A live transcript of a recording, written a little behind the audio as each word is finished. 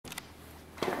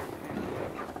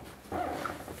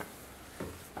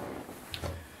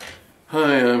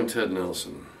Hi, I'm Ted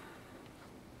Nelson.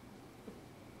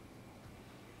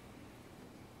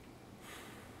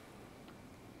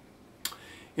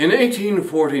 In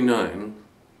 1849,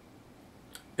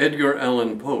 Edgar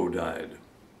Allan Poe died.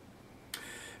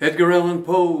 Edgar Allan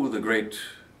Poe, the great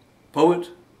poet,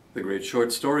 the great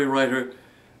short story writer,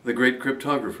 the great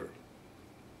cryptographer.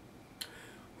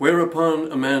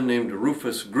 Whereupon a man named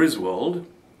Rufus Griswold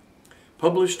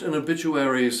published an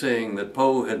obituary saying that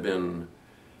Poe had been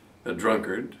a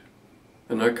drunkard,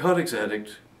 a narcotics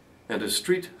addict, and a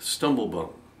street stumblebum.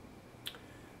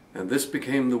 And this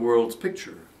became the world's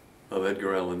picture of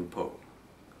Edgar Allan Poe.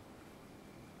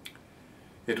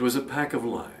 It was a pack of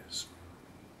lies.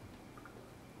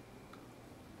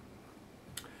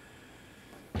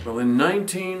 Well, in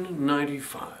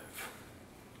 1995,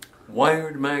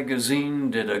 Wired magazine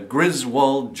did a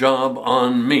Griswold job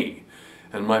on me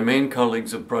and my main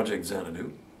colleagues of Project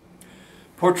Xanadu,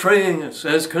 portraying us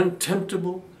as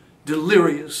contemptible,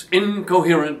 delirious,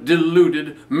 incoherent,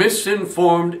 deluded,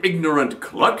 misinformed, ignorant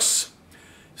clucks,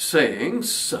 saying,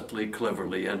 subtly,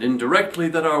 cleverly, and indirectly,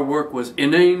 that our work was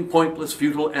inane, pointless,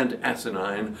 futile, and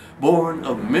asinine, born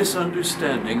of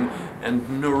misunderstanding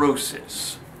and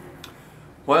neurosis.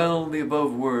 While the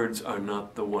above words are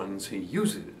not the ones he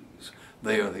uses,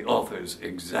 they are the author's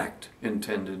exact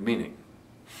intended meaning.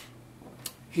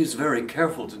 He is very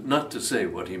careful not to say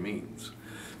what he means,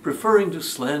 preferring to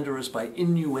slander us by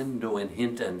innuendo and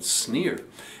hint and sneer,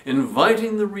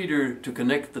 inviting the reader to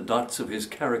connect the dots of his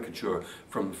caricature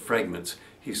from fragments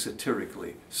he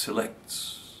satirically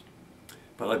selects.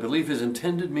 But I believe his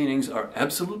intended meanings are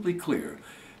absolutely clear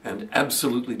and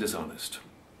absolutely dishonest.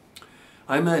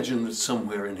 I imagine that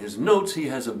somewhere in his notes he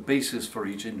has a basis for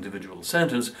each individual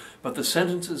sentence, but the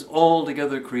sentences all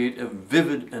together create a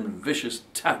vivid and vicious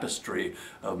tapestry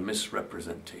of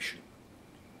misrepresentation.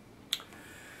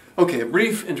 Okay, a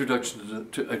brief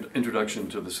introduction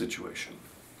to the situation.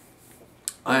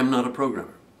 I am not a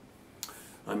programmer.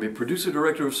 I'm a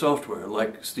producer-director of software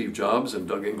like Steve Jobs and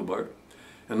Doug Engelbart,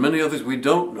 and many others we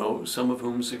don't know, some of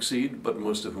whom succeed, but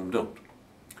most of whom don't.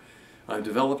 I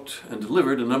developed and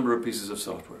delivered a number of pieces of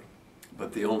software,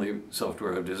 but the only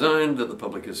software I've designed that the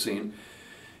public has seen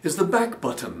is the back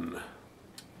button.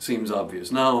 Seems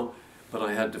obvious now, but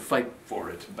I had to fight for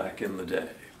it back in the day.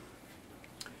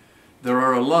 There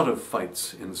are a lot of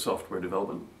fights in software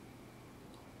development.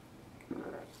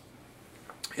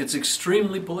 It's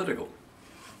extremely political,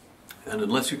 and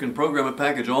unless you can program a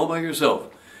package all by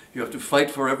yourself, you have to fight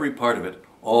for every part of it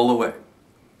all the way.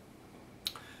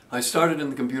 I started in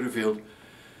the computer field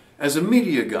as a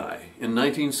media guy in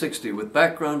 1960 with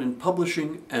background in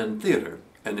publishing and theater,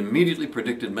 and immediately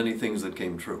predicted many things that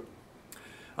came true.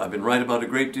 I've been right about a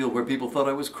great deal where people thought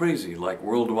I was crazy, like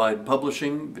worldwide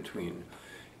publishing between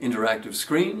interactive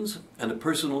screens and a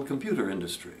personal computer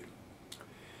industry.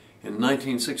 In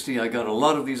 1960, I got a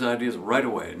lot of these ideas right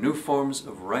away, new forms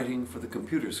of writing for the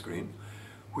computer screen,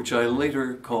 which I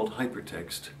later called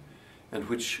hypertext, and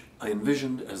which I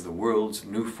envisioned as the world's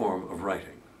new form of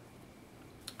writing.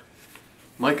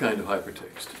 My kind of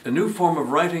hypertext, a new form of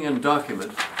writing and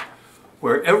document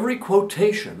where every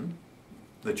quotation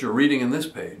that you're reading in this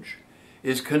page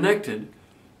is connected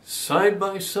side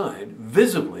by side,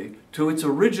 visibly, to its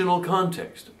original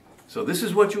context. So this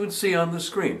is what you would see on the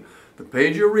screen. The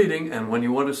page you're reading, and when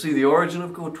you want to see the origin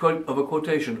of a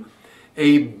quotation,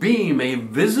 a beam, a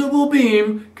visible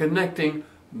beam connecting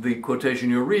the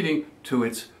quotation you're reading to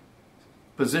its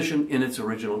position in its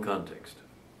original context.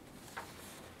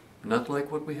 Not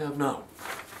like what we have now.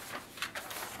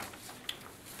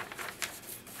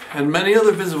 And many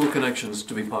other visible connections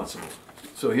to be possible.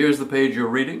 So here's the page you're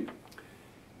reading.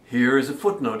 Here is a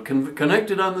footnote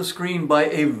connected on the screen by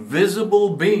a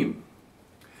visible beam.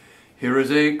 Here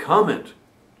is a comment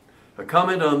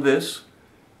on this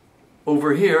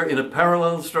over here in a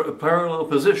parallel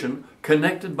position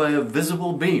connected by a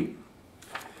visible beam.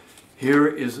 Here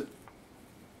is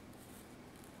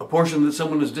a portion that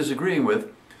someone is disagreeing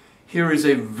with. Here is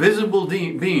a visible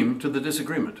beam to the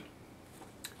disagreement.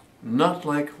 Not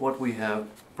like what we have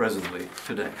presently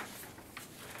today.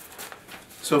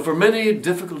 So for many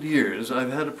difficult years,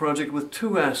 I've had a project with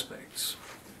two aspects.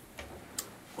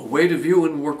 A way to view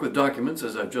and work with documents,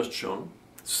 as I've just shown,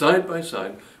 side by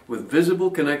side, with visible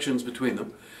connections between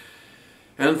them.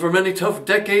 And for many tough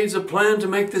decades, a plan to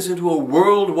make this into a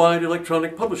worldwide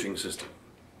electronic publishing system.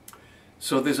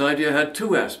 So this idea had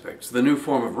two aspects: the new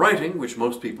form of writing, which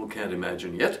most people can't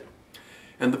imagine yet,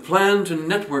 and the plan to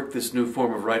network this new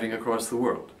form of writing across the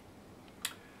world.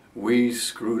 We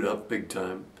screwed up big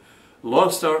time,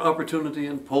 lost our opportunity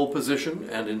and pole position,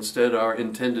 and instead our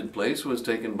intended place was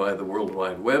taken by the World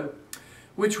Wide Web,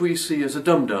 which we see as a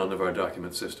dumbed-down of our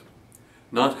document system,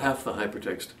 not half the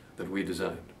hypertext that we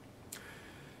designed.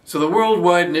 So the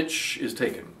worldwide niche is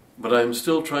taken, but I'm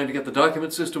still trying to get the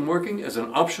document system working as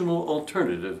an optional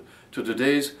alternative to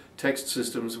today's text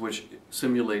systems which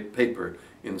simulate paper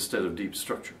instead of deep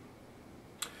structure.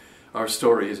 Our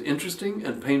story is interesting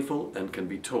and painful and can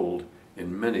be told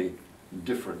in many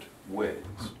different ways.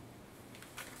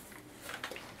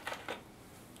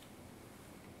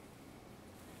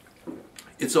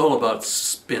 It's all about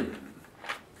spin.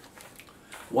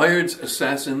 Wired's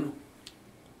assassin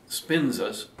spins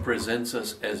us, presents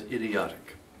us as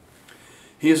idiotic.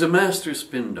 He is a master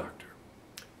spin doctor.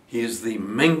 He is the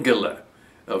Mengele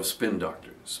of spin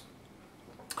doctors.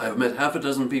 I have met half a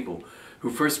dozen people who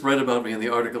first read about me in the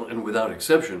article, and without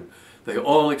exception, they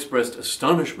all expressed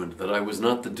astonishment that I was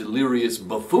not the delirious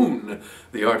buffoon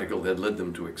the article had led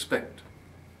them to expect.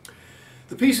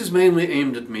 The piece is mainly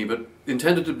aimed at me, but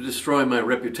intended to destroy my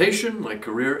reputation, my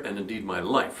career, and indeed my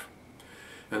life.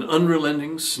 An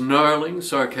unrelenting, snarling,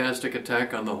 sarcastic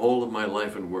attack on the whole of my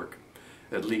life and work,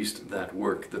 at least that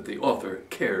work that the author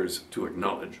cares to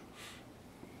acknowledge,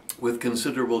 with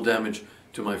considerable damage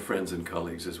to my friends and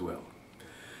colleagues as well.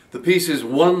 The piece is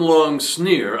one long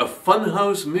sneer, a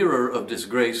funhouse mirror of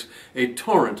disgrace, a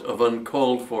torrent of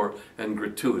uncalled for and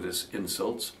gratuitous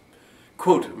insults,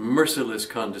 quote, merciless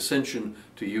condescension,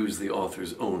 to use the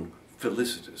author's own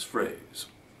felicitous phrase.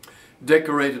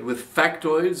 Decorated with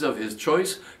factoids of his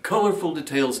choice, colorful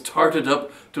details tarted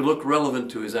up to look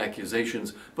relevant to his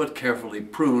accusations, but carefully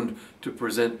pruned to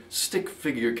present stick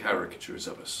figure caricatures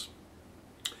of us.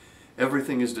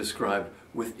 Everything is described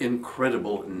with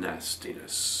incredible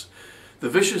nastiness. The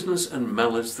viciousness and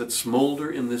malice that smolder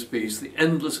in this piece, the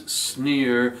endless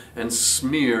sneer and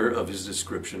smear of his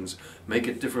descriptions, make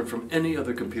it different from any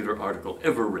other computer article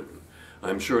ever written.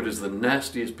 I'm sure it is the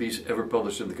nastiest piece ever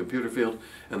published in the computer field,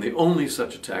 and the only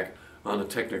such attack on a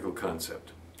technical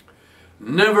concept.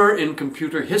 Never in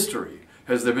computer history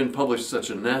has there been published such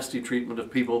a nasty treatment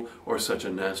of people or such a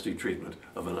nasty treatment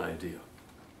of an idea.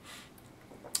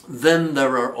 Then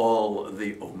there are all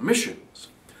the omissions,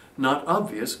 not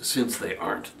obvious since they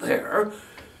aren't there,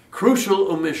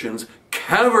 crucial omissions,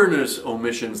 cavernous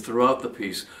omissions throughout the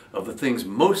piece of the things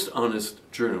most honest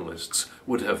journalists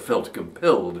would have felt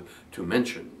compelled to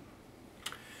mention.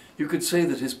 You could say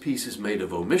that his piece is made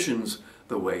of omissions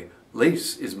the way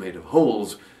lace is made of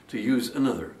holes, to use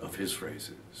another of his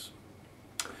phrases.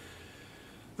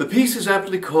 The piece is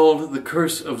aptly called The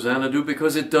Curse of Xanadu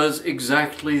because it does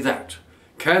exactly that,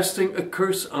 casting a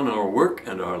curse on our work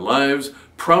and our lives,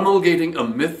 promulgating a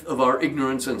myth of our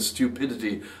ignorance and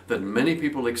stupidity that many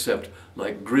people accept,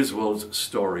 like Griswold's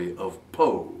story of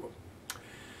Poe.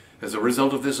 As a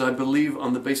result of this, I believe,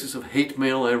 on the basis of hate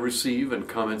mail I receive and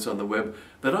comments on the web,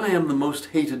 that I am the most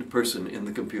hated person in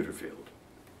the computer field.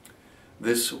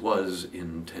 This was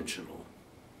intentional.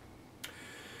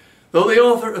 Though the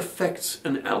author affects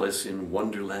an Alice in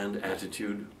Wonderland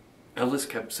attitude, Alice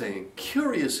kept saying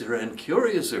curiouser and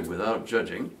curiouser without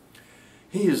judging,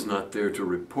 he is not there to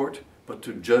report, but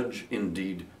to judge,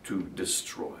 indeed to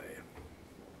destroy.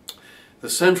 The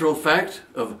central fact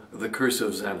of The Curse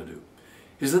of Xanadu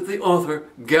is that the author,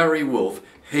 Gary Wolfe,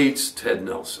 hates Ted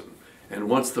Nelson and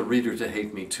wants the reader to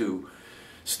hate me too,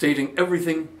 stating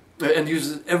everything, and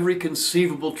uses every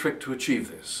conceivable trick to achieve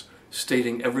this,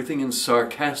 stating everything in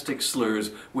sarcastic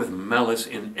slurs with malice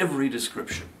in every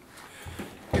description.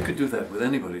 You could do that with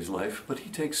anybody's life, but he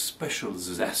takes special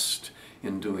zest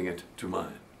in doing it to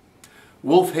mine.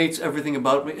 Wolfe hates everything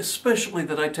about me, especially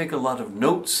that I take a lot of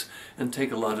notes and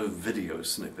take a lot of video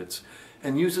snippets,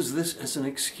 and uses this as an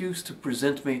excuse to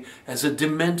present me as a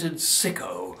demented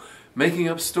sicko, making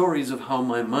up stories of how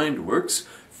my mind works,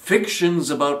 fictions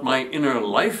about my inner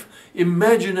life,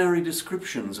 imaginary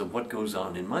descriptions of what goes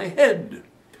on in my head.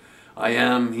 I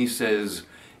am, he says,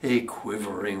 a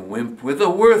quivering wimp with a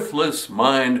worthless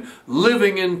mind,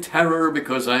 living in terror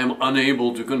because I am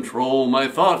unable to control my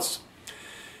thoughts.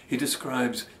 He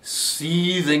describes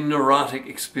seething neurotic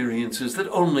experiences that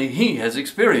only he has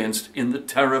experienced in the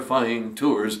terrifying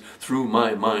tours through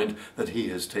my mind that he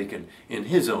has taken in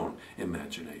his own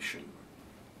imagination.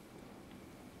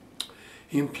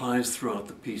 He implies throughout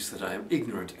the piece that I am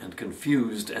ignorant and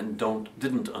confused and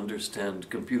didn't understand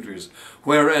computers,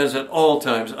 whereas at all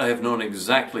times I have known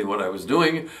exactly what I was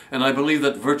doing, and I believe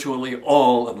that virtually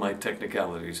all of my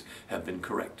technicalities have been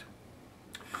correct.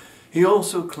 He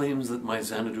also claims that my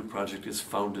Xanadu project is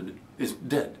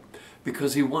dead,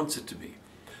 because he wants it to be.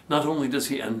 Not only does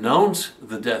he announce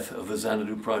the death of the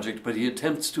Xanadu project, but he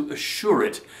attempts to assure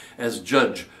it as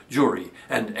judge, jury,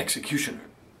 and executioner.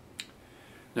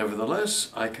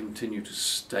 Nevertheless, I continue to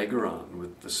stagger on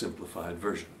with the simplified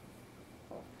version.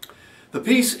 The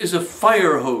piece is a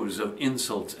fire hose of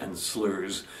insults and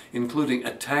slurs, including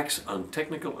attacks on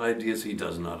technical ideas he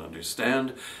does not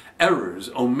understand, errors,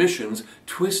 omissions,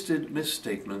 twisted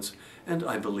misstatements, and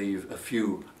I believe a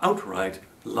few outright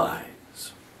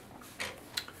lies.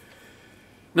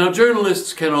 Now,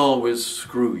 journalists can always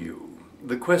screw you.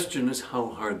 The question is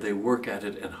how hard they work at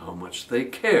it and how much they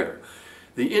care.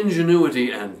 The ingenuity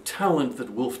and talent that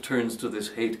Wolf turns to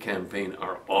this hate campaign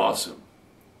are awesome.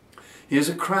 He is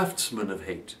a craftsman of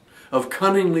hate, of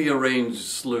cunningly arranged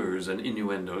slurs and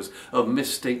innuendos, of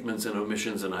misstatements and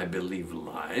omissions and I believe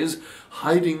lies,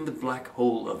 hiding the black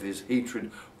hole of his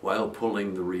hatred while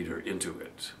pulling the reader into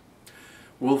it.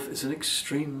 Wolf is an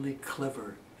extremely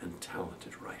clever and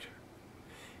talented writer.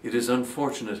 It is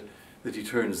unfortunate that he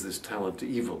turns this talent to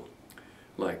evil,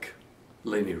 like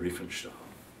Leni Riefenstahl.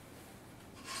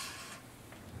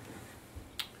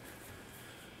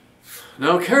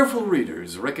 Now, careful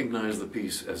readers recognize the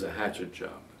piece as a hatchet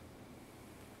job.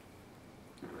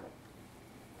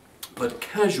 But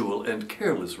casual and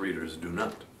careless readers do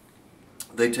not.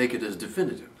 They take it as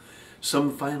definitive,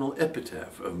 some final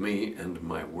epitaph of me and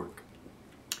my work.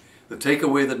 The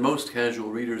takeaway that most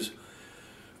casual readers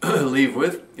leave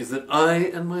with is that I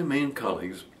and my main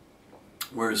colleagues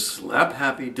were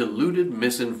slap-happy, deluded,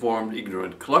 misinformed,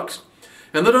 ignorant clucks,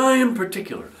 and that I in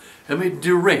particular am a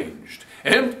deranged,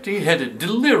 empty-headed,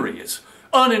 delirious,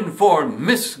 uninformed,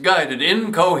 misguided,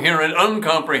 incoherent,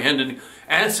 uncomprehended,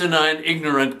 asinine,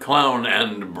 ignorant clown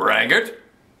and braggart,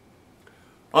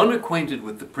 unacquainted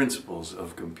with the principles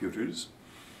of computers,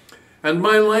 and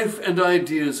my life and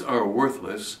ideas are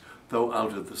worthless, though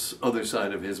out of the other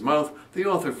side of his mouth the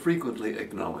author frequently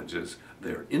acknowledges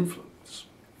their influence.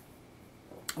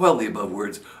 Well, the above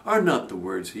words are not the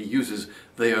words he uses,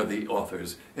 they are the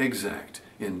author's exact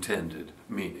intended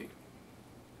meaning.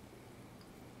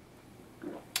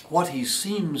 What he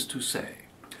seems to say,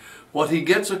 what he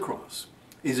gets across,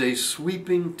 is a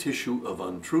sweeping tissue of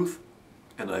untruth,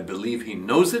 and I believe he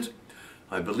knows it.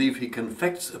 I believe he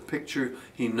confects a picture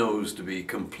he knows to be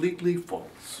completely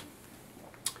false.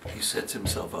 He sets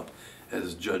himself up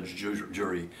as judge,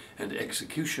 jury, and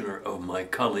executioner of my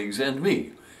colleagues and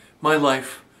me, my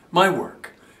life, my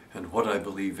work, and what I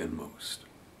believe in most.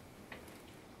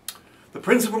 The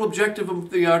principal objective of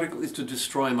the article is to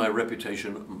destroy my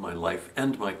reputation, my life,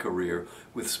 and my career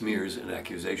with smears and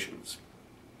accusations.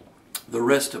 The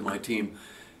rest of my team,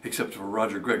 except for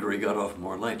Roger Gregory, got off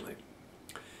more lightly.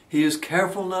 He is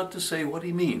careful not to say what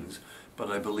he means,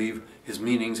 but I believe his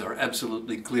meanings are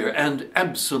absolutely clear and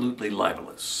absolutely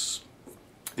libelous.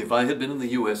 If I had been in the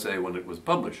USA when it was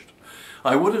published,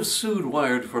 I would have sued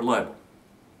Wired for libel.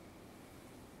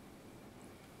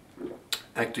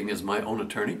 Acting as my own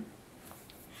attorney,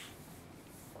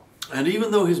 and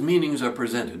even though his meanings are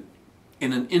presented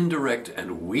in an indirect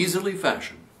and weaselly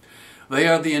fashion, they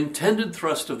are the intended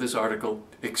thrust of this article,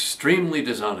 extremely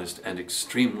dishonest and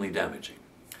extremely damaging.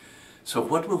 So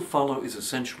what will follow is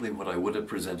essentially what I would have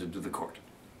presented to the court.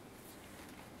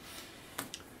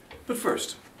 But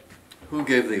first, who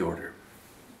gave the order?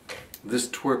 This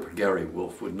twerp Gary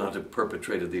Wolf would not have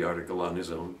perpetrated the article on his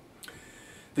own.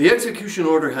 The execution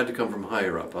order had to come from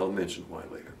higher up. I'll mention why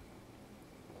later.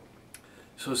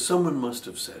 So someone must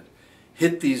have said,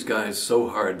 hit these guys so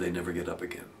hard they never get up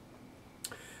again.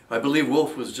 I believe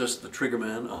Wolf was just the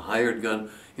triggerman, a hired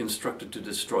gun instructed to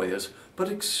destroy us, but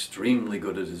extremely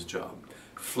good at his job,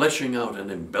 fleshing out and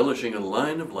embellishing a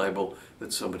line of libel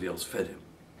that somebody else fed him.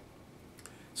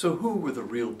 So who were the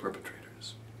real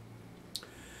perpetrators?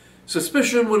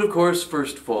 Suspicion would, of course,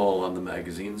 first fall on the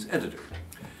magazine's editor.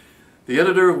 The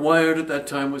editor of Wired at that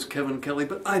time was Kevin Kelly,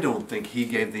 but I don't think he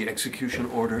gave the execution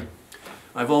order.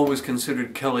 I've always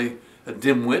considered Kelly a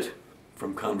dimwit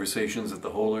from conversations at the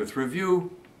Whole Earth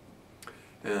Review,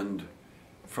 and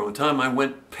from a time I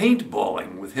went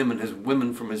paintballing with him and his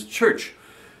women from his church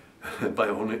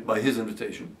by his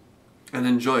invitation. An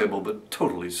enjoyable but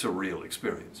totally surreal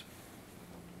experience.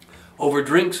 Over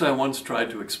drinks, I once tried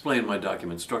to explain my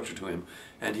document structure to him,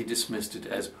 and he dismissed it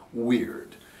as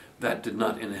weird. That did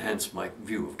not enhance my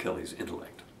view of Kelly's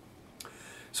intellect.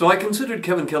 So I considered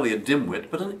Kevin Kelly a dimwit,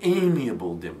 but an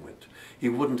amiable dimwit. He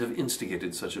wouldn't have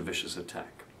instigated such a vicious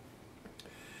attack.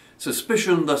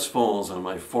 Suspicion thus falls on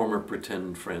my former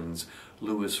pretend friends,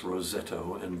 Louis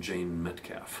Rosetto and Jane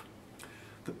Metcalf,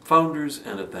 the founders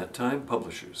and at that time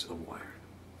publishers of Wired.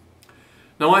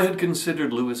 Now I had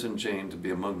considered Louis and Jane to be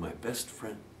among my best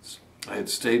friends. I had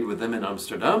stayed with them in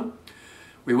Amsterdam.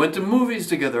 We went to movies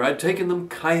together. I'd taken them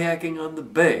kayaking on the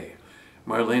bay.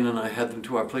 Marlene and I had them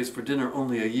to our place for dinner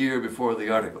only a year before the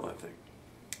article, I think.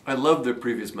 I loved their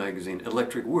previous magazine,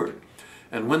 Electric Word,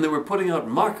 and when they were putting out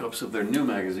mock-ups of their new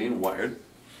magazine, Wired,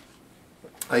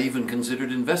 I even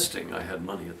considered investing. I had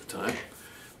money at the time,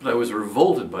 but I was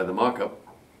revolted by the mock-up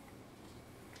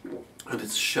and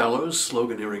its shallow,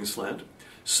 sloganeering slant,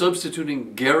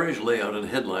 substituting garish layout and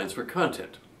headlines for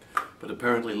content. But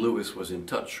apparently Lewis was in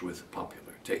touch with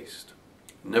popular taste.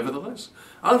 Nevertheless,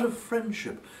 out of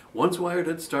friendship, once Wired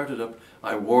had started up,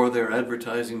 I wore their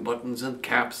advertising buttons and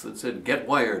caps that said "Get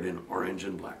Wired" in orange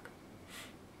and black.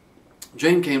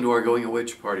 Jane came to our going-away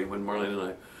party when Marlene and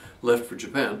I left for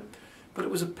Japan, but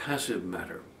it was a passive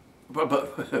matter.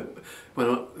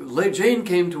 Jane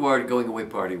came to our going-away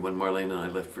party when Marlene and I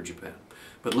left for Japan,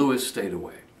 but Lewis stayed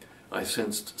away. I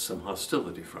sensed some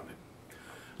hostility from him.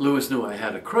 Lewis knew I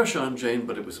had a crush on Jane,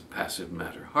 but it was a passive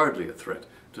matter, hardly a threat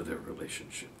to their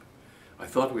relationship. I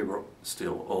thought we were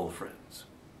still all friends.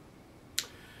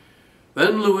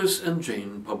 Then Lewis and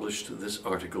Jane published this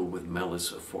article with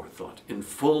malice aforethought, in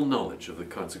full knowledge of the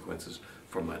consequences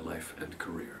for my life and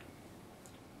career.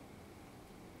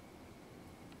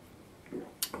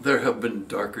 There have been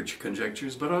darker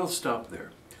conjectures, but I'll stop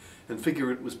there and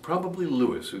figure it was probably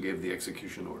Lewis who gave the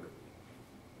execution order.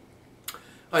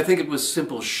 I think it was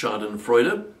simple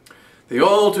schadenfreude, the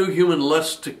all-too-human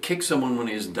lust to kick someone when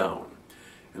he is down.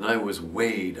 And I was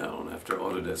way down after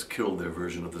Autodesk killed their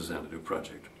version of the Xanadu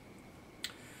project.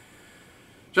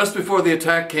 Just before the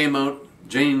attack came out,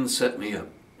 Jane set me up,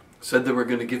 said they were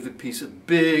going to give the piece a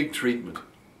big treatment.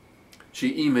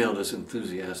 She emailed us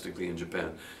enthusiastically in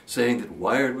Japan, saying that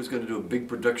Wired was going to do a big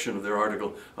production of their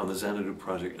article on the Xanadu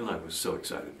project, and I was so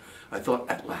excited. I thought,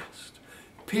 at last,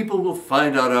 people will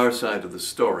find out our side of the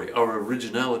story, our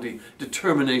originality,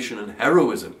 determination, and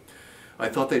heroism. I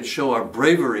thought they'd show our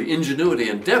bravery, ingenuity,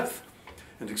 and depth,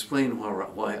 and explain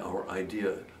why our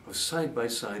idea of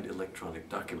side-by-side electronic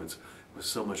documents was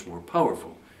so much more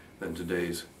powerful than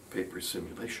today's paper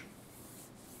simulation.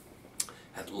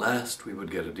 At last we would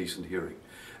get a decent hearing.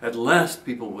 At last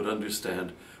people would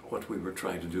understand what we were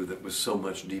trying to do that was so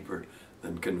much deeper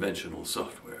than conventional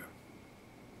software.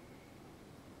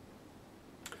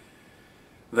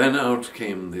 Then out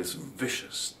came this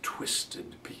vicious,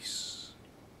 twisted piece.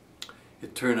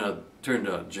 It turned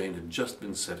out Jane had just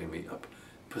been setting me up,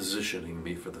 positioning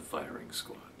me for the firing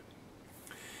squad.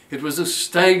 It was a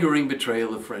staggering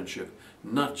betrayal of friendship,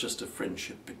 not just a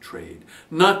friendship betrayed,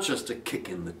 not just a kick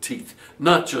in the teeth,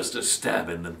 not just a stab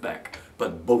in the back,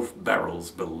 but both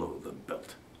barrels below the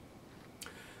belt.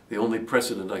 The only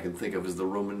precedent I can think of is the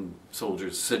Roman soldier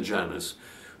Sejanus,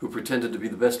 who pretended to be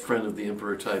the best friend of the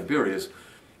Emperor Tiberius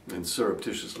and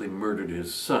surreptitiously murdered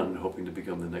his son, hoping to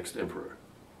become the next emperor.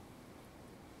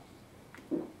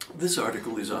 This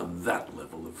article is on that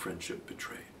level of friendship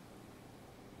betrayed.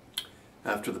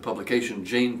 After the publication,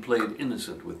 Jane played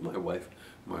innocent with my wife,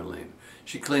 Marlene.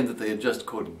 She claimed that they had just,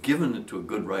 quote, given it to a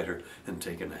good writer and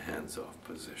taken a hands-off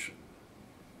position.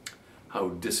 How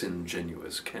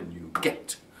disingenuous can you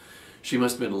get? She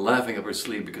must have been laughing up her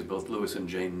sleeve because both Lewis and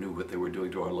Jane knew what they were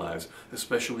doing to our lives,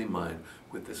 especially mine,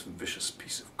 with this vicious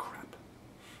piece of crap.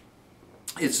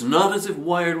 It's not as if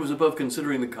Wired was above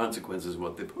considering the consequences of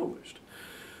what they published.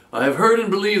 I have heard and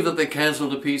believed that they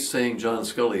canceled a piece saying John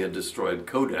Scully had destroyed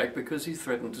Kodak because he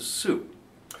threatened to sue.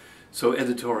 So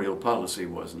editorial policy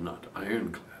was not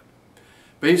ironclad.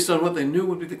 Based on what they knew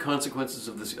would be the consequences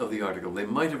of the article, they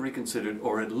might have reconsidered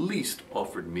or at least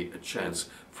offered me a chance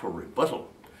for rebuttal.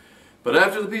 But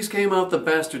after the piece came out, the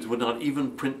bastards would not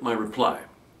even print my reply.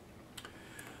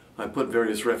 I put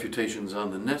various refutations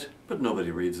on the net, but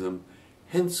nobody reads them,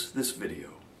 hence this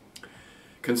video.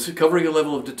 Covering a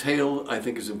level of detail I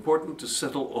think is important to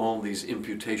settle all these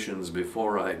imputations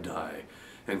before I die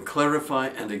and clarify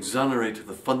and exonerate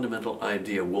the fundamental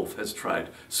idea Wolf has tried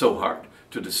so hard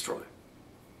to destroy.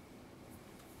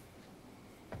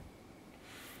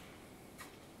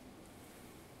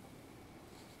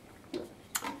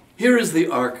 Here is the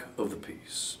arc of the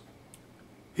piece.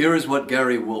 Here is what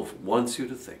Gary Wolf wants you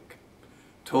to think,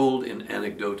 told in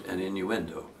anecdote and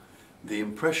innuendo, the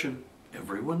impression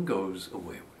everyone goes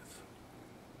away with.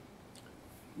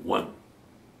 1.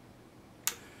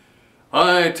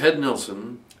 I, Ted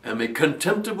Nelson, am a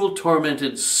contemptible,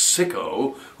 tormented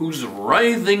sicko whose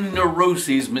writhing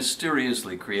neuroses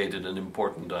mysteriously created an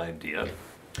important idea.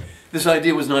 This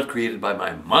idea was not created by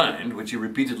my mind, which he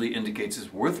repeatedly indicates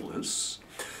is worthless,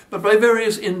 but by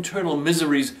various internal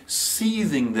miseries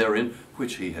seething therein,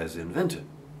 which he has invented.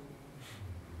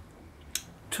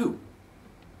 2.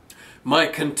 My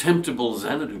contemptible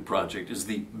Xanadu project is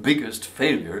the biggest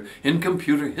failure in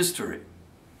computer history.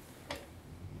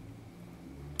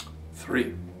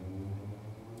 3.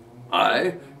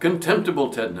 I,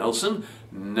 contemptible Ted Nelson,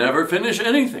 never finish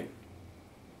anything.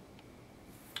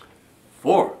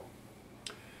 4.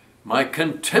 My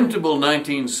contemptible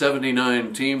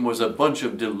 1979 team was a bunch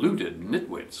of deluded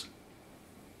nitwits.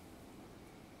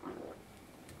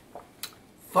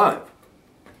 5.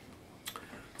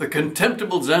 The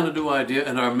contemptible Xanadu idea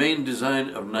and our main design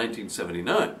of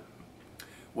 1979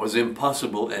 was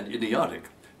impossible and idiotic,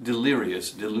 delirious,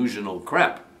 delusional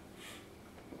crap.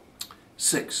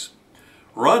 6.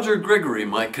 Roger Gregory,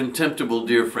 my contemptible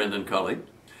dear friend and colleague,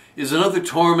 is another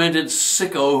tormented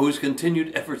sicko whose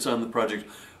continued efforts on the project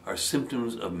are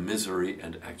symptoms of misery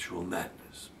and actual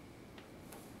madness.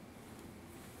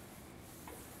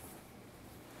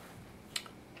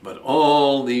 But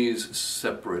all these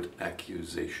separate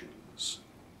accusations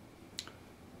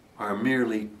are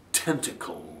merely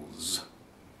tentacles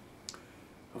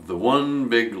of the one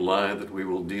big lie that we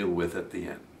will deal with at the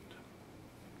end.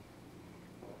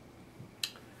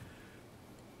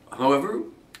 However,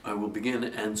 I will begin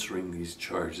answering these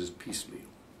charges piecemeal.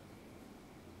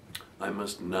 I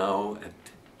must now, at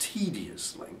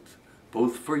tedious length,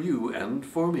 both for you and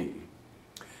for me,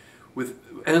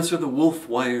 answer the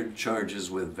Wolf-wired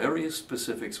charges with various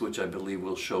specifics which I believe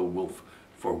will show Wolf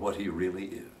for what he really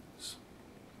is.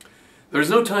 There is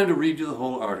no time to read you the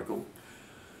whole article,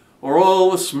 or all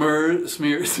the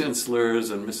smears and slurs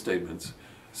and misstatements,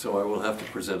 so I will have to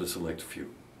present a select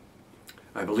few.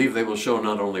 I believe they will show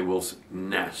not only Wolf's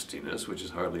nastiness, which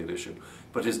is hardly an issue,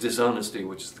 but his dishonesty,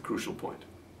 which is the crucial point.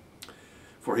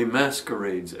 For he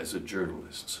masquerades as a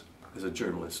journalist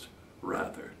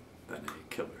rather than a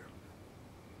killer.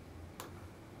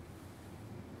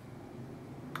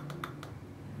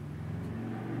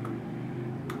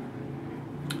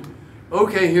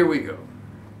 Okay, here we go.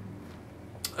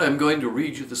 I'm going to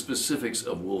read you the specifics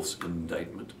of Wolf's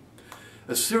indictment,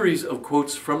 a series of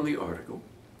quotes from the article,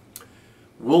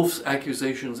 Wolf's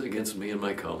accusations against me and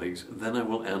my colleagues, then I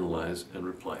will analyze and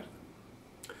reply to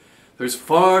them. There's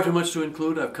far too much to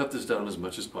include. I've cut this down as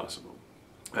much as possible.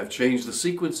 I've changed the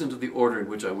sequence into the order in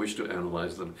which I wish to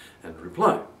analyze them and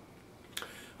reply.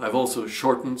 I've also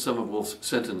shortened some of Wolf's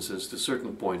sentences to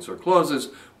certain points or clauses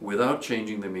without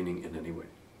changing their meaning in any way.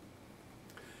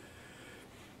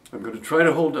 I'm going to try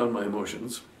to hold down my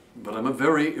emotions, but I'm a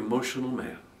very emotional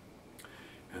man.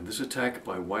 And this attack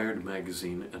by Wired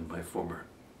magazine and by former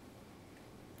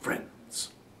friends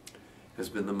has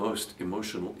been the most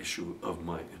emotional issue of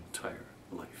my entire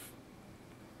life.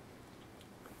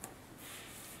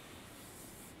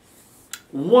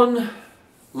 1.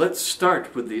 Let's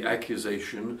start with the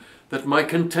accusation that my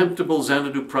contemptible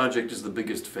Xanadu project is the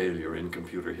biggest failure in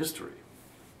computer history.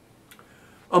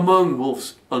 Among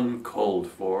Wolf's uncalled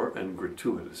for and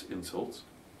gratuitous insults,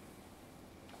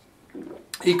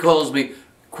 he calls me,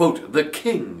 quote, the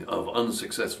king of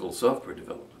unsuccessful software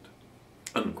development,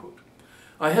 unquote.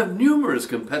 I have numerous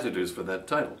competitors for that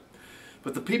title,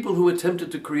 but the people who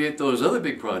attempted to create those other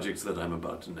big projects that I'm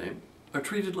about to name are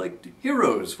treated like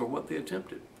heroes for what they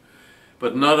attempted.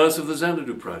 But not us of the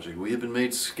Xanadu project. We have been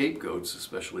made scapegoats,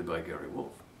 especially by Gary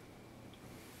Wolf.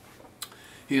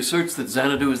 He asserts that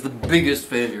Xanadu is the biggest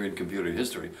failure in computer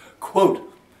history.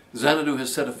 Quote, Xanadu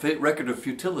has set a record of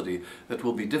futility that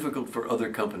will be difficult for other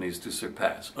companies to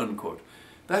surpass, unquote.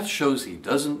 That shows he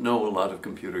doesn't know a lot of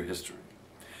computer history.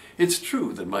 It's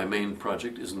true that my main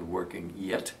project isn't working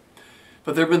yet,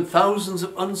 but there have been thousands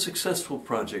of unsuccessful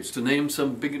projects, to name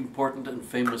some big, important, and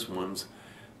famous ones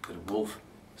that Wolf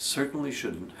certainly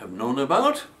shouldn't have known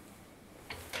about.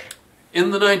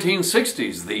 In the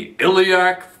 1960s, the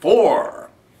Iliac 4,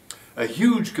 a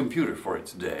huge computer for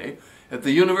its day, at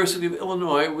the University of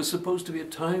Illinois, was supposed to be a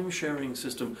time-sharing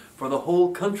system for the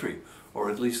whole country, or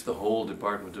at least the whole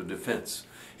Department of Defense.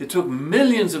 It took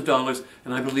millions of dollars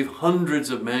and I believe hundreds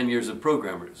of man-years of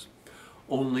programmers.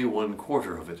 Only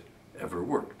 1/4 of it ever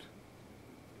worked.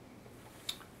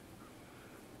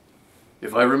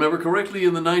 If I remember correctly,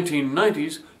 in the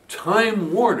 1990s,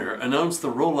 Time Warner announced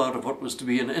the rollout of what was to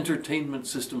be an entertainment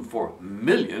system for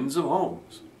millions of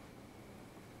homes,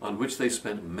 on which they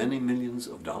spent many millions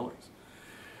of dollars.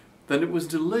 Then it was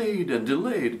delayed and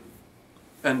delayed,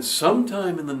 and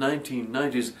sometime in the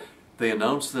 1990s they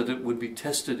announced that it would be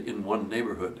tested in one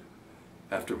neighborhood,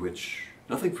 after which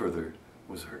nothing further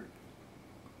was heard.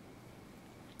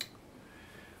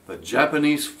 The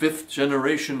Japanese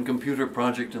 5th-generation computer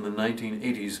project in the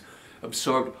 1980s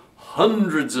absorbed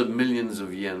hundreds of millions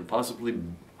of yen, possibly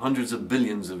hundreds of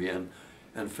billions of yen,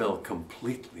 and fell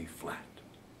completely flat.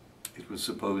 It was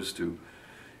supposed to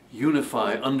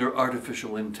unify under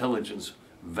artificial intelligence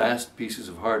vast pieces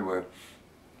of hardware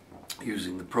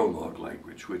using the Prolog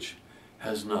language, which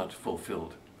has not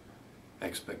fulfilled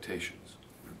expectations.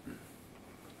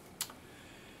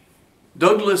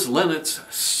 Douglas Lennett's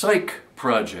Psych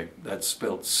project, that's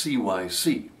spelled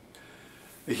CYC,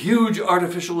 a huge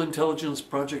artificial intelligence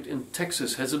project in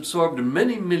Texas, has absorbed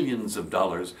many millions of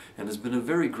dollars and has been a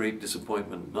very great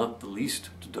disappointment, not the least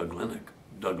to Doug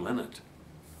Lennett.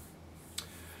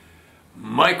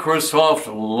 Microsoft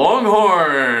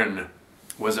Longhorn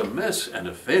was a mess and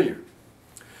a failure.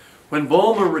 When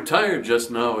Ballmer retired just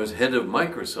now as head of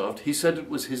Microsoft, he said it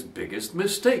was his biggest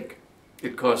mistake.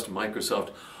 It cost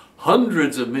Microsoft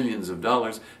hundreds of millions of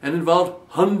dollars and involved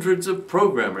hundreds of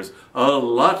programmers, a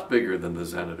lot bigger than the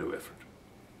Xanadu effort.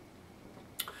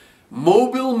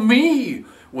 Mobile Me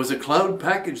was a cloud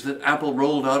package that Apple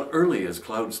rolled out early as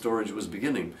cloud storage was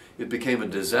beginning. It became a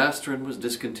disaster and was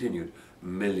discontinued.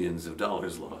 Millions of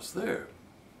dollars lost there.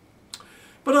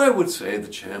 But I would say the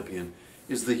champion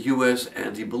is the U.S.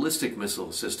 anti-ballistic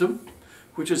missile system,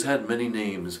 which has had many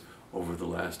names over the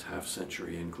last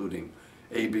half-century, including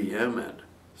ABM and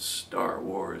Star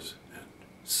Wars and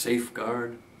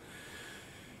Safeguard.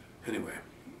 Anyway,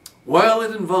 while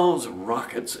it involves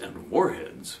rockets and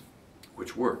warheads,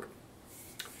 which work,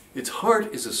 its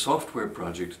heart is a software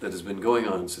project that has been going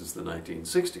on since the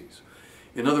 1960s.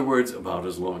 In other words, about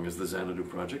as long as the Xanadu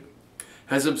project,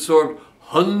 has absorbed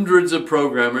hundreds of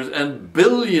programmers and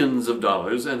billions of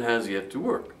dollars and has yet to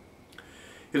work.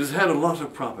 It has had a lot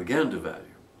of propaganda value.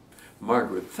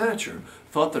 Margaret Thatcher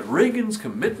thought that Reagan's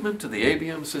commitment to the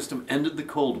ABM system ended the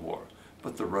Cold War,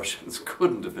 but the Russians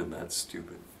couldn't have been that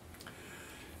stupid.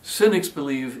 Cynics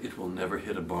believe it will never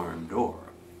hit a barn door.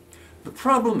 The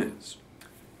problem is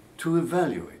to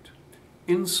evaluate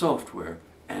in software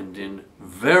and in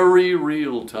very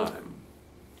real time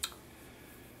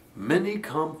many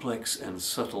complex and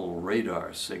subtle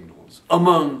radar signals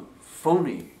among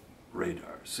phony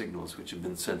radar signals which have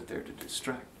been sent there to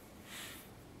distract.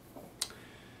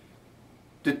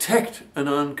 Detect an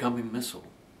oncoming missile,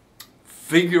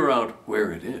 figure out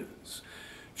where it is,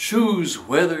 choose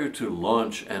whether to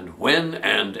launch and when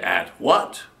and at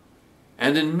what,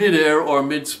 and in midair or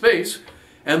mid-space,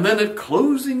 and then at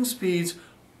closing speeds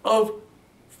of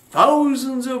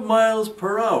thousands of miles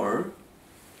per hour,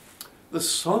 the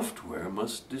software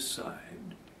must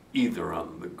decide, either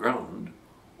on the ground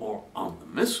or on the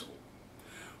missile,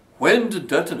 when to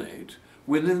detonate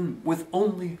with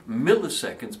only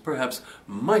milliseconds, perhaps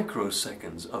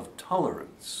microseconds of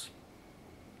tolerance.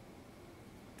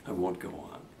 I won't go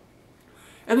on.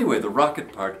 Anyway, the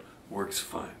rocket part works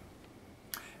fine.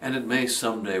 And it may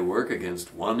someday work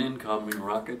against one incoming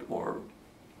rocket or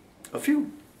a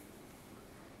few.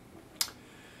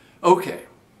 Okay,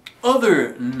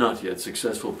 other not yet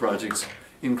successful projects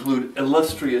include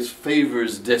illustrious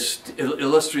failures d'estime.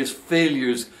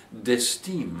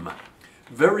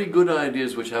 Very good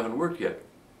ideas which haven't worked yet,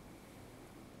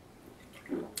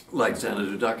 like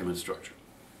Xanadu document structure.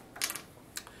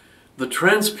 The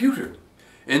transputer,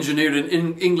 engineered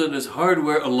in England as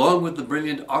hardware along with the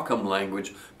brilliant Occam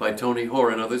language by Tony Hoare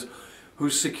and others,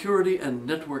 whose security and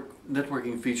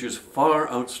networking features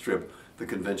far outstrip the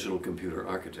conventional computer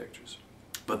architectures.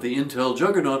 But the Intel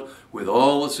juggernaut, with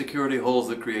all the security holes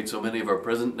that create so many of our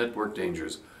present network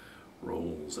dangers,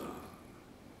 rolls on.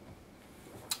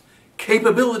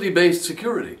 Capability-based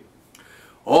security.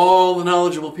 All the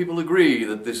knowledgeable people agree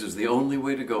that this is the only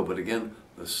way to go, but again,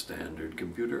 the standard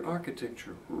computer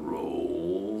architecture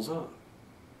rolls on.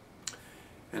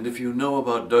 And if you know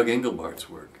about Doug Engelbart's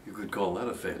work, you could call that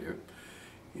a failure,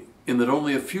 in that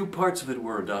only a few parts of it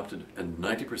were adopted and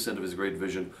 90% of his great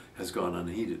vision has gone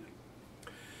unheeded.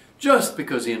 Just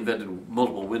because he invented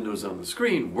multiple windows on the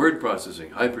screen, word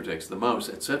processing, hypertext, the mouse,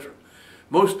 etc.,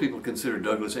 most people consider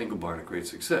Douglas Engelbart a great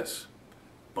success.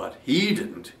 But he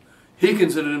didn't. He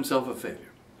considered himself a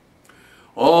failure.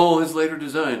 All his later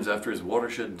designs after his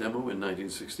watershed demo in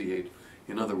 1968,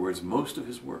 in other words, most of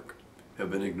his work, have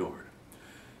been ignored.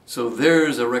 So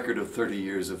there's a record of 30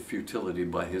 years of futility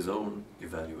by his own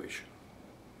evaluation.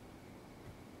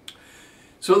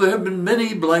 So there have been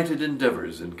many blighted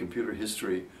endeavors in computer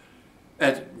history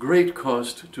at great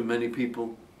cost to many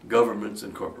people, governments,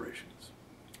 and corporations.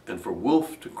 And for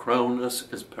Wolf to crown us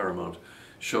as paramount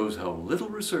shows how little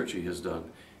research he has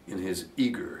done in his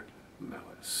eager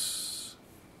malice.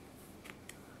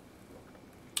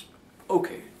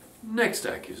 Okay, next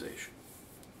accusation.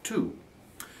 2.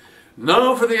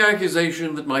 Now for the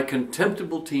accusation that my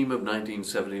contemptible team of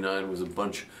 1979 was a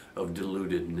bunch of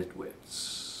deluded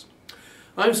nitwits.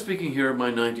 I'm speaking here of my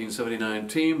 1979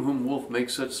 team, whom Wolf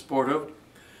makes such sport of.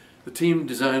 The team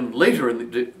designed later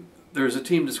in there is a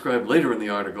team described later in the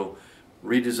article,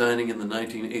 redesigning in the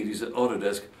 1980s at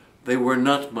Autodesk They were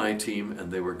not my team,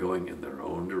 and they were going in their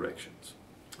own directions.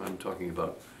 I'm talking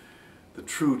about the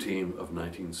true team of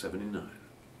 1979.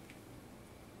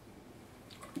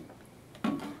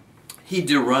 He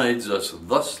derides us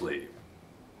thusly.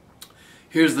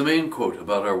 Here's the main quote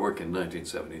about our work in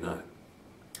 1979.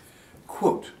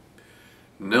 Quote,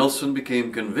 Nelson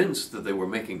became convinced that they were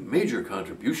making major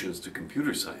contributions to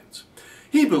computer science.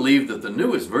 He believed that the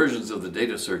newest versions of the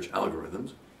data search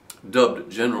algorithms,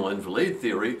 dubbed general enfilade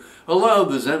theory, allowed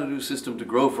the Xanadu system to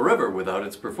grow forever without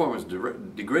its performance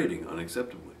degrading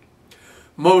unacceptably.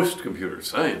 Most computer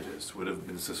scientists would have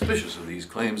been suspicious of these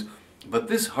claims, but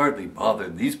this hardly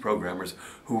bothered these programmers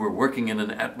who were working in an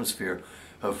atmosphere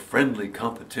of friendly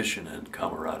competition and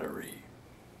camaraderie.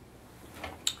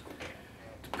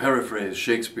 To paraphrase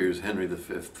Shakespeare's Henry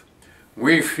V,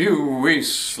 we few, we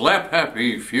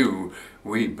slap-happy few,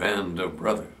 we band of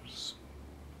brothers.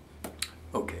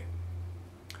 Okay,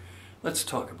 let's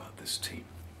talk about this team.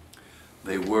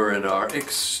 They were and are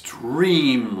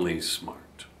extremely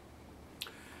smart.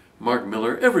 Mark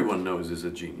Miller, everyone knows, is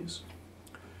a genius.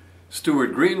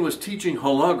 Stuart Green was teaching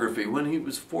holography when he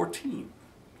was 14.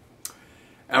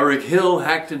 Eric Hill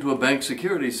hacked into a bank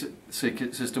security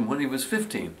system when he was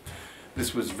 15.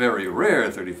 This was very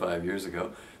rare 35 years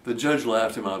ago. The judge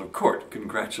laughed him out of court,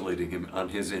 congratulating him on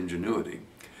his ingenuity.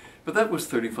 But that was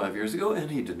 35 years ago, and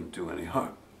he didn't do any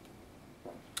harm.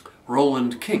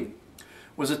 Roland King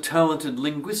was a talented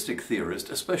linguistic theorist,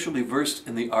 especially versed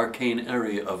in the arcane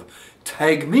area of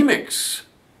tag mimics,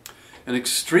 an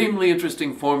extremely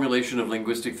interesting formulation of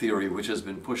linguistic theory which has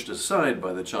been pushed aside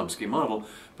by the Chomsky model,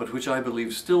 but which I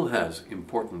believe still has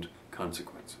important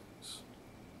consequences.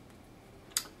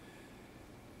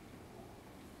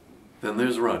 Then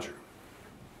there's Roger.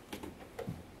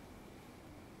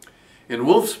 In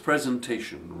Wolf's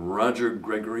presentation, Roger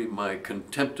Gregory, my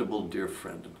contemptible dear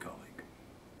friend and colleague,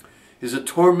 is a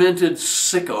tormented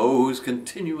sicko whose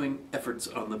continuing efforts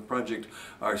on the project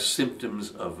are symptoms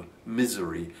of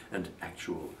misery and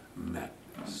actual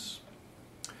madness.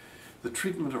 The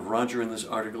treatment of Roger in this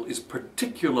article is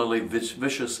particularly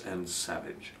vicious and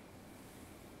savage.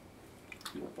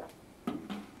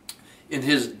 In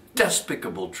his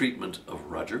despicable treatment of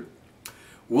Roger,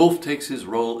 Wolf takes his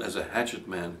role as a hatchet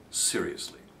man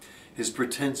seriously. His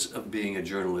pretense of being a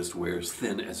journalist wears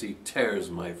thin as he tears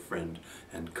my friend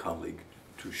and colleague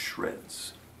to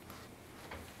shreds.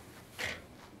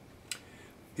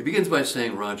 He begins by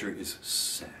saying Roger is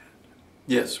sad.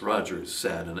 Yes, Roger is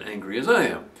sad and angry as I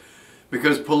am,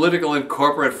 because political and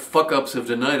corporate fuck-ups have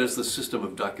denied us the system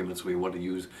of documents we want to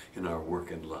use in our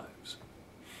work and lives.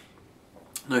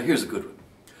 Now here's a good one.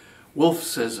 Wolf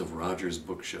says of Roger's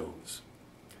bookshelves,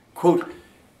 quote,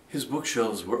 his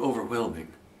bookshelves were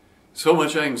overwhelming. So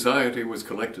much anxiety was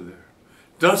collected there.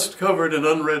 Dust covered and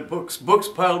unread books, books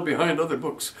piled behind other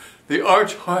books. The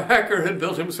arch-hacker had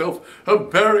built himself a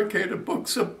barricade of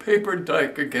books, a paper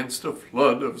dike against a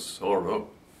flood of sorrow.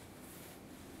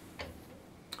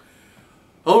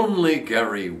 Only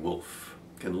Gary Wolf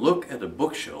can look at a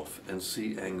bookshelf and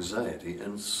see anxiety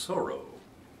and sorrow.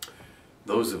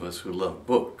 Those of us who love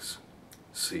books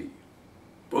see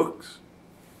books.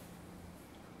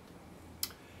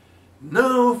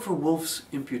 Now for Wolf's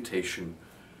imputation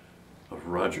of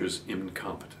Roger's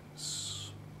incompetence.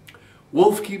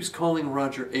 Wolf keeps calling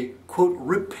Roger a, quote,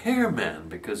 repairman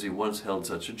because he once held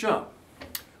such a job.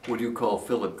 Would you call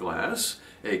Philip Glass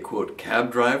a, quote,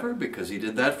 cab driver because he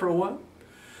did that for a while?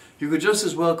 You could just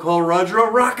as well call Roger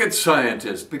a rocket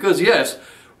scientist because, yes,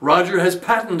 Roger has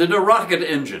patented a rocket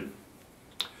engine.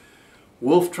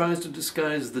 Wolf tries to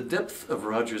disguise the depth of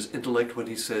Roger's intellect when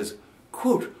he says,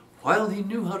 quote, while he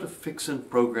knew how to fix and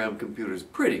program computers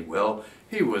pretty well,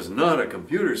 he was not a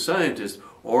computer scientist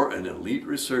or an elite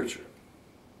researcher.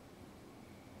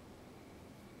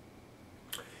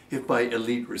 If by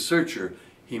elite researcher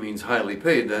he means highly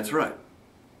paid, that's right.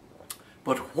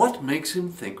 But what makes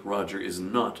him think Roger is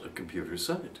not a computer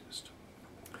scientist?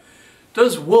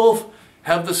 Does Wolf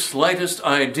have the slightest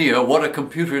idea what a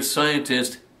computer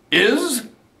scientist is?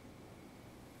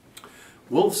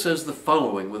 Wolf says the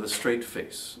following with a straight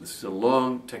face. This is a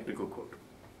long technical quote.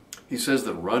 He says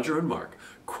that Roger and Mark,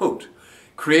 quote,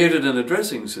 created an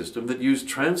addressing system that used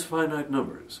transfinite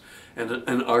numbers and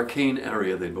an arcane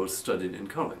area they both studied in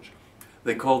college.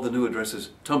 They called the new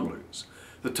addresses tumblers.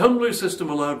 The tumbler system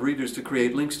allowed readers to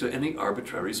create links to any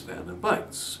arbitrary span of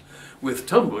bytes. With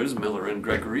tumblers, Miller and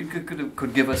Gregory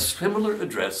could give a similar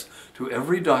address to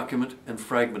every document and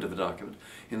fragment of a document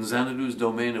in Xanadu's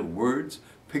domain of words,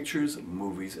 pictures,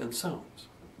 movies, and sounds.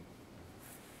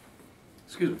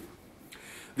 Excuse me.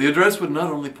 The address would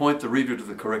not only point the reader to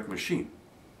the correct machine,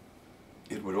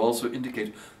 it would also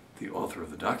indicate the author of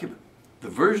the document, the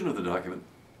version of the document,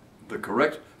 the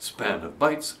correct span of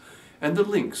bytes, and the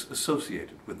links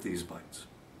associated with these bytes.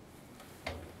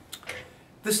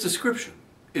 This description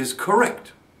is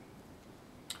correct.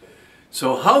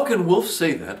 So how can Wolf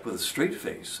say that with a straight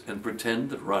face and pretend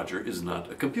that Roger is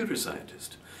not a computer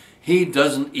scientist? He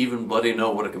doesn't even bloody know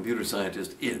what a computer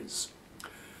scientist is.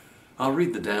 I'll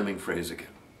read the damning phrase again.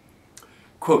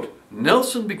 Quote,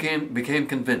 Nelson became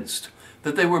convinced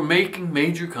that they were making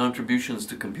major contributions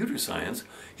to computer science.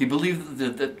 He believed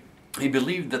that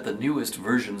the newest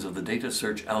versions of the data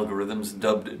search algorithms,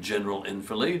 dubbed general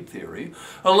enfilade theory,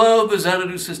 allowed the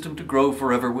Xanadu system to grow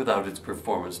forever without its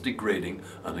performance degrading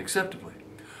unacceptably.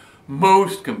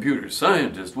 Most computer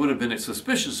scientists would have been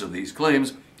suspicious of these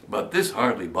claims, but this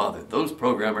hardly bothered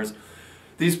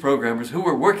these programmers who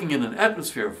were working in an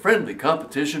atmosphere of friendly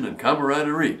competition and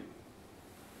camaraderie.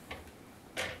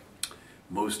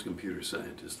 Most computer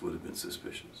scientists would have been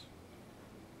suspicious.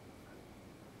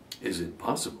 Is it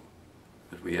possible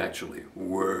that we actually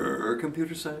were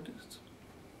computer scientists?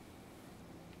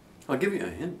 I'll give you a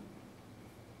hint.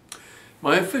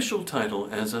 My official title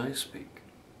as I speak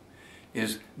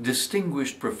is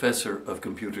Distinguished Professor of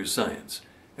Computer Science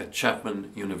at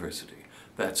Chapman University.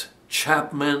 That's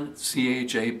Chapman,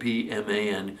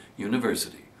 C-H-A-P-M-A-N,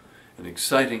 University. An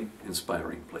exciting,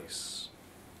 inspiring place.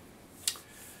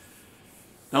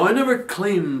 Now, I never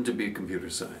claimed to be a computer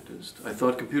scientist. I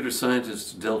thought computer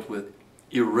scientists dealt with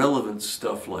irrelevant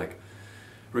stuff like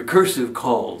recursive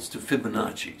calls to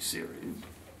Fibonacci series,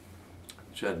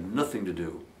 which had nothing to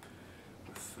do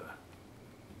with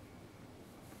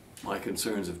my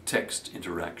concerns of text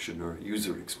interaction or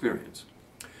user experience.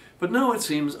 But now it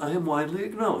seems I am widely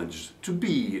acknowledged to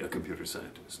be a computer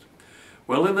scientist.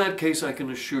 Well, in that case, I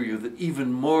can assure you that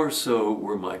even more so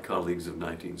were my colleagues of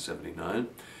 1979,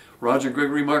 Roger,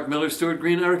 Gregory, Mark Miller, Stuart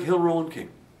Green, Eric Hill, Roland King.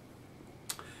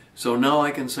 So now I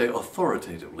can say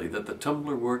authoritatively that the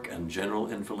Tumbler work and general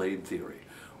enfilade theory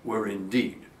were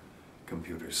indeed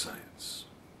computer science.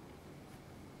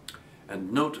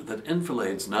 And note that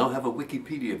enfilades now have a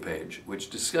Wikipedia page which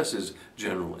discusses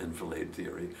general enfilade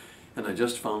theory, and I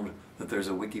just found that there's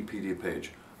a Wikipedia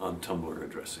page on Tumbler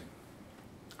addressing.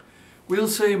 We'll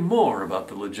say more about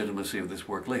the legitimacy of this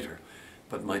work later,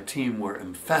 but my team were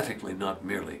emphatically not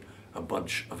merely a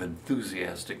bunch of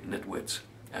enthusiastic nitwits,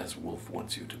 as Wolf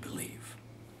wants you to believe.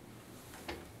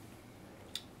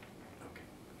 Okay.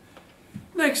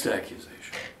 Next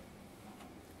accusation.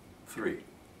 3.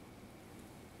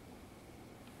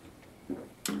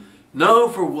 Now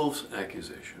for Wolf's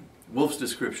accusation, Wolf's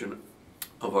description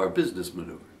of our business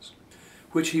maneuvers,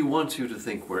 which he wants you to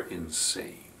think were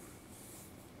insane.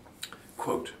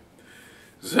 Quote,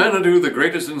 Xanadu, the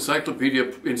greatest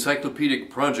encyclopedic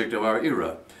project of our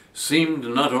era, seemed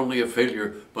not only a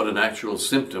failure, but an actual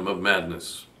symptom of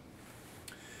madness.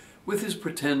 With his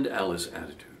pretend Alice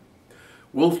attitude,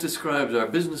 Wolf describes our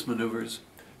business maneuvers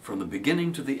from the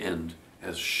beginning to the end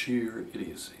as sheer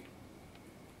idiocy.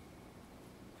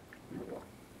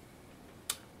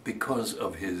 Because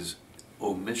of his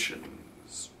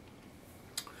omissions.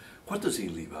 What does he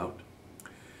leave out?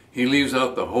 He leaves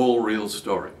out the whole real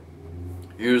story.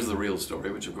 Here's the real story,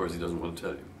 which of course he doesn't want to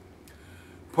tell you.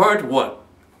 Part 1,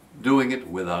 doing it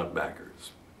without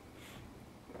backers.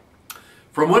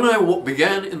 From when I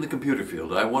began in the computer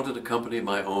field, I wanted a company of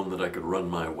my own that I could run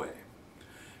my way.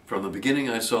 From the beginning,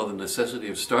 I saw the necessity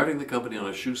of starting the company on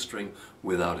a shoestring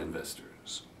without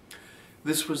investors.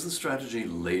 This was the strategy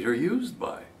later used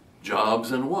by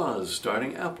Jobs and Woz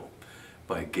starting Apple,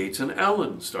 by Gates and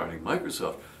Allen starting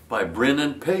Microsoft, by Brin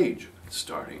and Page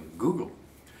starting Google.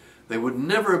 They would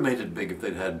never have made it big if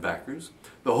they'd had backers.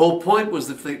 The whole point was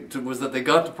that they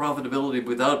got to profitability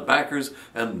without backers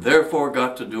and therefore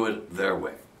got to do it their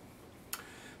way.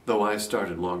 Though I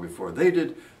started long before they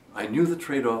did, I knew the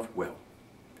trade-off well.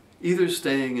 Either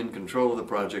staying in control of the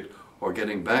project or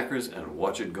getting backers and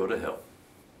watch it go to hell.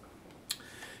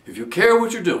 If you care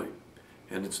what you're doing,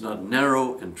 and it's not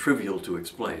narrow and trivial to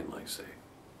explain, like, say,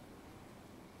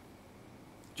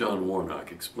 John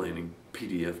Warnock explaining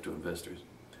PDF to investors,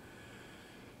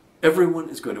 everyone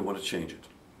is going to want to change it.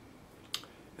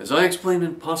 As I explained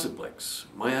in Possiplex,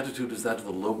 my attitude is that of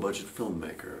the low-budget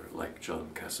filmmaker like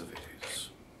John Cassavetes.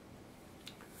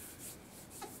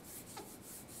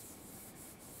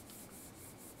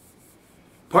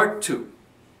 Part 2.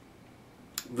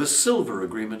 The Silver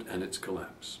Agreement and its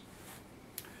collapse.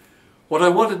 What I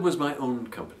wanted was my own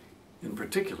company. In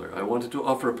particular, I wanted to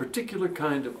offer a particular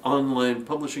kind of online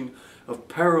publishing of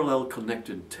parallel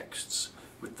connected texts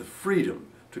with the freedom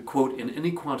to quote in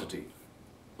any quantity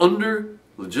under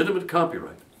legitimate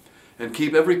copyright and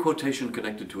keep every quotation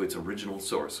connected to its original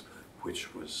source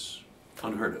which was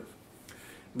unheard of.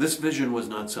 This vision was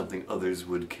not something others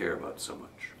would care about so much.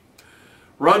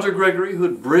 Roger Gregory, who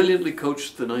had brilliantly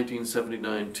coached the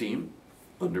 1979 team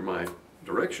under my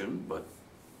direction, but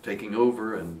taking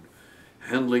over and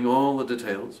handling all the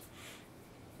details,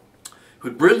 who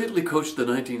had brilliantly coached the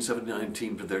 1979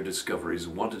 team to their discoveries,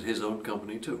 wanted his own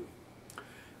company too.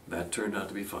 That turned out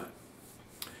to be fine.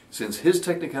 Since his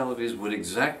technicalities would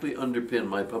exactly underpin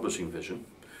my publishing vision,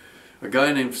 a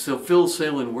guy named Phil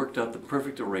Salin worked out the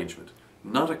perfect arrangement.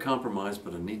 Not a compromise,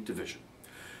 but a neat division.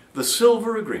 The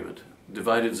Silver Agreement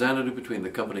divided Xanadu between the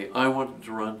company I wanted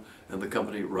to run and the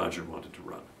company Roger wanted to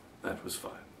run. That was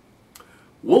fine.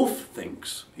 Wolf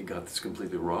thinks, he got this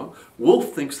completely wrong,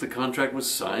 Wolf thinks the contract was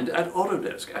signed at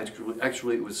Autodesk.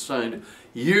 Actually, it was signed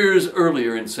years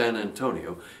earlier in San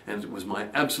Antonio, and it was my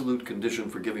absolute condition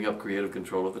for giving up creative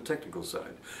control of the technical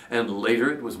side. And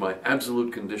later, it was my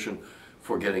absolute condition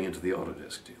for getting into the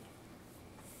Autodesk deal.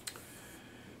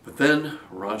 But then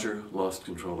Roger lost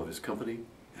control of his company,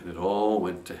 and it all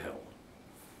went to hell.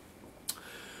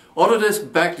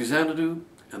 Autodesk backed Xanadu,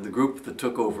 and the group that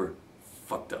took over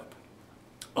fucked up.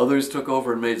 Others took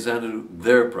over and made Xanadu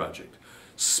their project,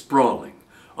 sprawling,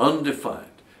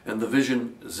 undefined, and the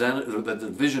vision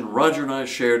Roger and I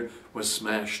shared was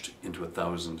smashed into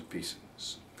 1,000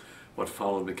 pieces. What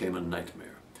followed became a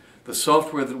nightmare. The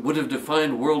software that would have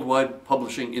defined worldwide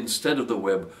publishing instead of the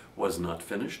web was not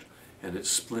finished, and it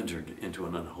splintered into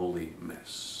an unholy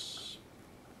mess.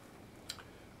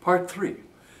 Part 3.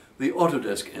 The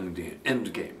Autodesk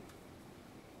Endgame.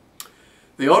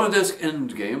 The Autodesk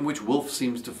Endgame, which Wolf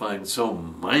seems to find so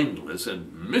mindless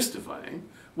and mystifying,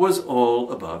 was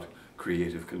all about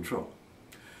creative control.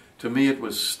 To me, it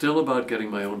was still about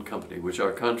getting my own company, which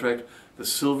our contract, the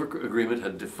Silver Agreement,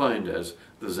 had defined as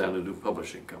the Xanadu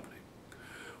Publishing Company.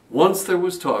 Once there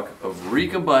was talk of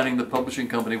recombining the publishing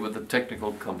company with the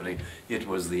technical company, it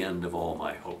was the end of all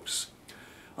my hopes.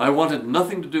 I wanted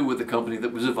nothing to do with the company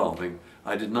that was evolving.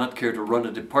 I did not care to run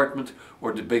a department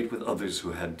or debate with others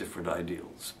who had different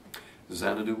ideals.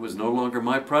 Xanadu was no longer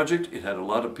my project. It had a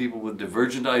lot of people with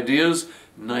divergent ideas,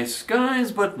 nice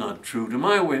guys, but not true to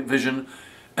my vision.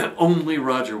 And only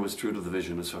Roger was true to the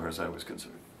vision as far as I was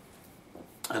concerned.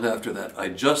 And after that, I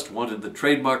just wanted the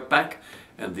trademark back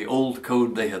and the old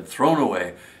code they had thrown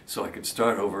away so I could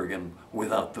start over again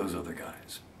without those other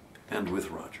guys and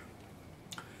with Roger.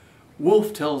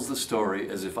 Wolf tells the story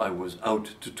as if I was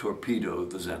out to torpedo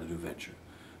the Xanadu venture.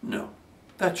 No,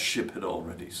 that ship had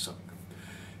already sunk,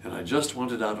 and I just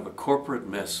wanted out of a corporate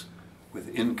mess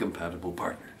with incompatible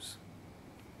partners.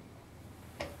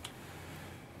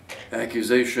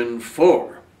 Accusation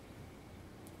 4.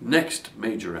 Next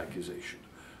major accusation.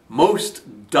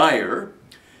 Most dire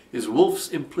is Wolf's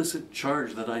implicit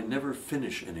charge that I never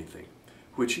finish anything,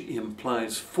 which he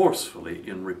implies forcefully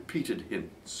in repeated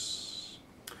hints.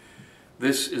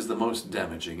 This is the most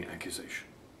damaging accusation.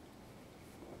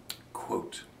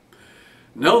 Quote,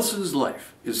 Nelson's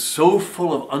life is so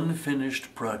full of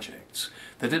unfinished projects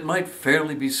that it might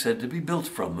fairly be said to be built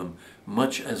from them,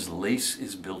 much as lace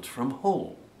is built from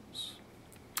holes.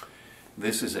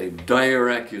 This is a dire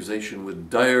accusation with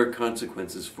dire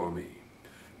consequences for me,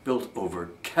 built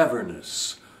over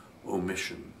cavernous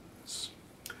omissions.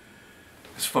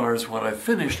 As far as what I've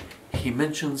finished, he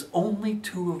mentions only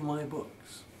 2 of my books.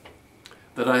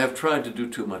 That I have tried to do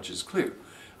too much is clear.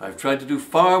 I've tried to do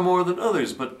far more than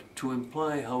others, but to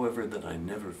imply, however, that I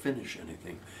never finish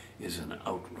anything is an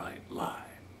outright lie.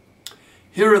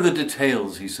 Here are the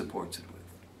details he supports it with.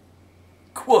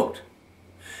 Quote,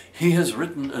 he has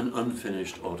written an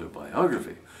unfinished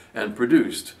autobiography and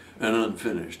produced an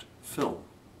unfinished film.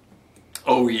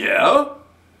 Oh yeah?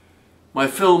 My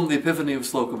film, The Epiphany of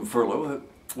Slocum Furlow,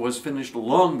 was finished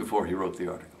long before he wrote the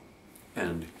article.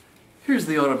 And here's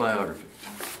the autobiography.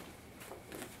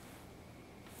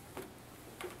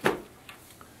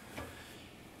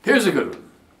 Here's a good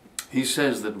one. He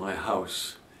says that my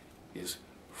house is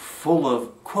full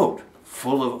of, quote,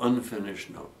 full of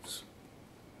unfinished notes.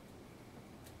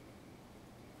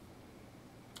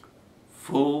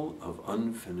 Full of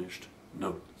unfinished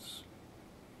notes.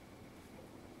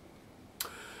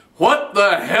 What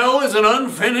the hell is an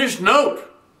unfinished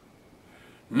note?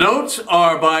 Notes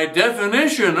are by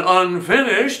definition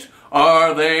unfinished,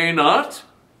 are they not?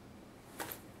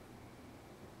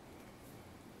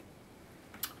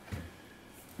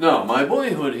 Now, my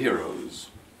boyhood heroes,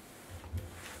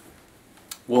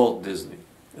 Walt Disney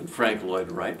and Frank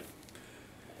Lloyd Wright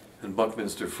and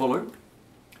Buckminster Fuller,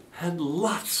 had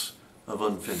lots of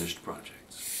unfinished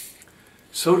projects.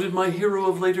 So did my hero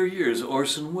of later years,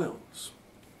 Orson Welles.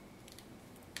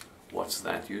 What's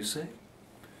that, you say?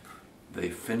 They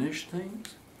finish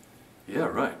things? Yeah,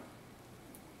 right.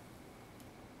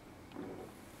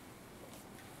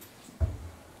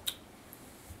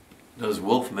 Does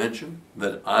Wolf mention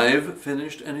that I've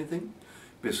finished anything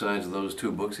besides those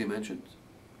 2 books he mentions?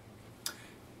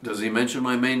 Does he mention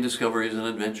my main discoveries and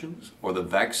inventions, or the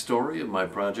backstory of my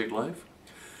project life?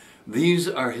 These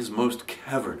are his most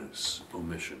cavernous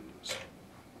omissions.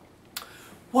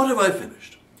 What have I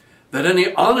finished that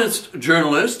any honest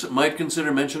journalist might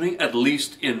consider mentioning, at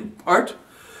least in part?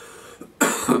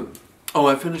 Oh,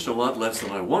 I finished a lot less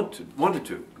than I wanted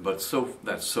to, but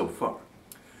that's so far.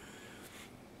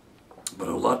 But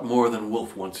a lot more than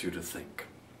Wolf wants you to think.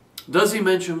 Does he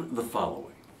mention the following?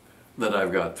 That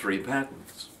I've got 3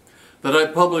 patents, that I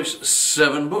published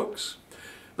 7 books,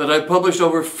 that I published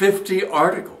over 50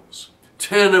 articles,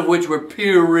 10 of which were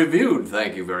peer-reviewed,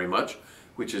 thank you very much,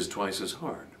 which is twice as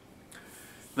hard,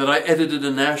 that I edited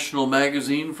a national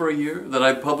magazine for a year, that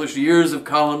I published years of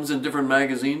columns in different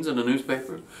magazines and a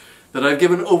newspaper, that I've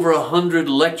given over 100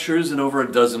 lectures in over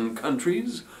a dozen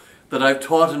countries, that I've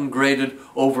taught and graded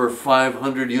over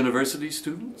 500 university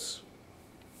students,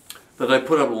 that I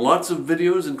put up lots of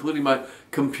videos, including my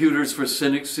Computers for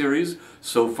Cynics series,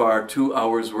 so far 2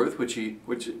 hours worth, which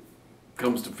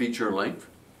comes to feature length.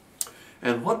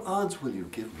 And what odds will you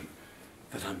give me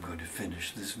that I'm going to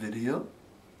finish this video?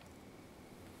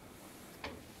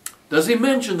 Does he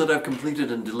mention that I've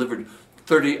completed and delivered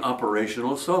 30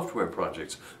 operational software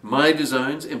projects, my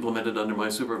designs implemented under my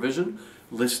supervision,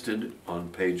 listed on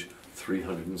page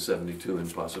 372 in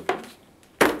Possible?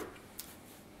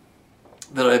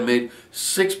 That I've made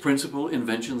 6 principal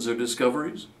inventions or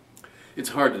discoveries? It's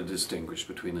hard to distinguish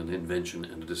between an invention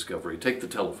and a discovery. Take the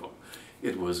telephone.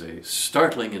 It was a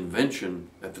startling invention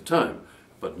at the time,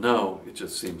 but now it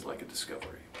just seems like a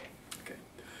discovery. Okay.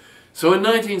 So in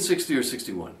 1960 or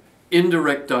 61,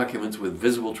 indirect documents with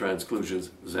visible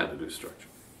transclusions, Xanadu structure.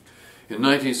 In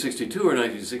 1962 or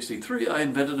 1963, I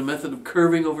invented a method of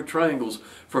curving over triangles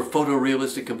for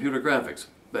photorealistic computer graphics.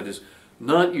 That is,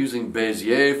 not using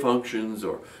Bezier functions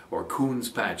or Kuhn's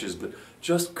patches, but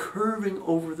just curving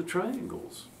over the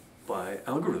triangles by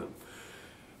algorithm.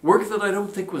 Work that I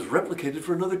don't think was replicated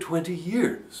for another 20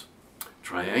 years.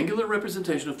 Triangular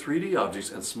representation of 3D objects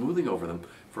and smoothing over them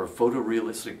for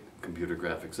photorealistic computer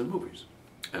graphics and movies.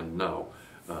 And now,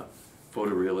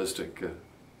 photorealistic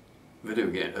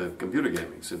computer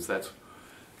gaming, since that's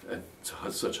at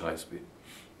such high speed.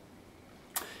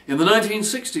 In the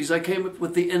 1960s, I came up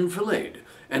with the enfilade,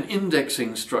 an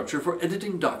indexing structure for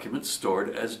editing documents stored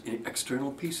as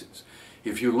external pieces.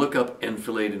 If you look up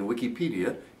enfilade in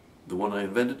Wikipedia, the one I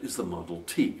invented is the Model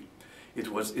T.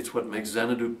 It's what makes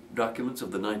Xanadu documents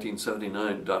of the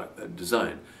 1979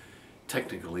 design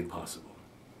technically possible.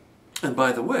 And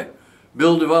by the way,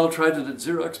 Bill Duvall tried it at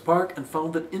Xerox PARC and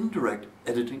found that indirect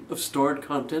editing of stored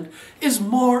content is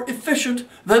more efficient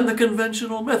than the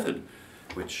conventional method,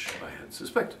 which I had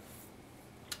suspected.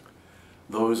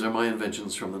 Those are my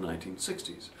inventions from the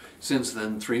 1960s. Since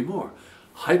then, 3 more.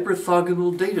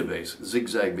 Hyperthogonal database,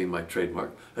 zigzag being my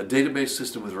trademark, a database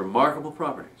system with remarkable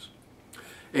properties.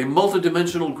 A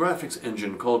multidimensional graphics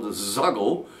engine called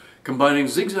Zoggle, combining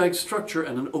zigzag structure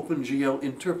and an OpenGL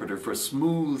interpreter for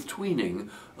smooth tweening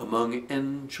among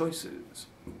n choices.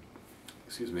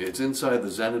 Excuse me, it's inside the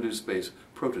Xanadu space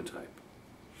prototype.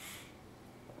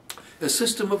 A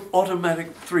system of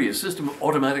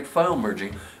automatic file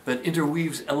merging that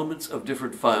interweaves elements of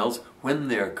different files when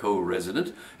they are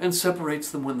co-resident and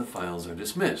separates them when the files are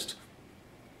dismissed.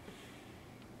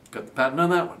 Got the patent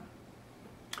on that one.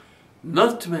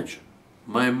 Not to mention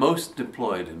my most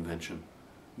deployed invention,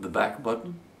 the back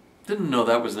button. Didn't know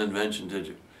that was an invention, did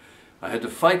you? I had to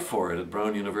fight for it at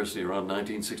Brown University around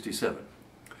 1967.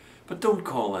 But don't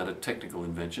call that a technical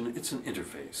invention, it's an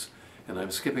interface. And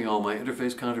I'm skipping all my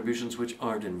interface contributions which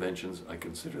aren't inventions. I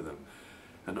consider them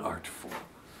an art form.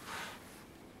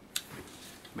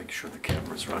 Make sure the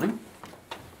camera's running.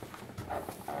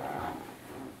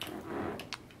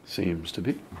 Seems to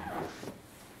be.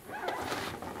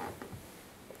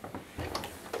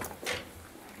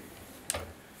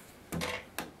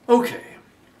 Okay,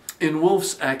 in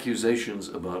Wolf's accusations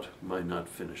about my not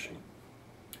finishing,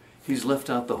 he's left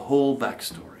out the whole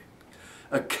backstory.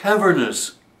 A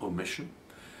cavernous omission,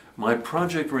 my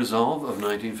Project Resolve of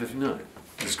 1959,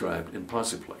 described in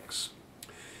Possiplex.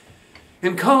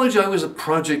 In college, I was a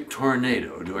project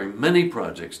tornado, doing many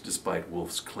projects despite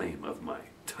Wolf's claim of my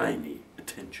tiny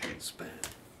attention span.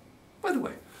 By the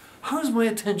way, how's my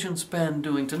attention span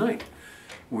doing tonight?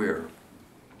 We're,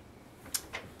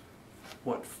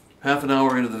 what, half an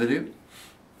hour into the video?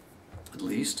 At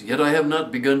least, yet I have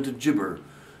not begun to gibber.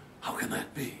 How can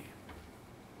that be?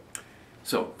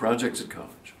 So, projects at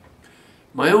college.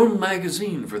 My own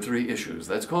magazine for 3 issues.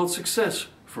 That's called Success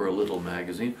for a little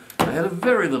magazine. I had a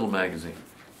very little magazine.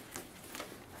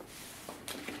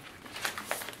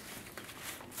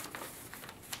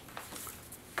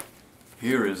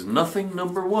 Here is Nothing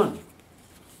Number 1,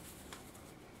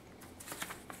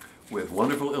 with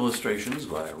wonderful illustrations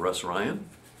by Russ Ryan,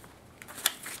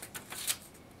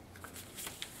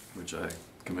 which I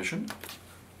commissioned.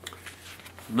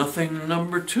 Nothing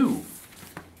Number 2,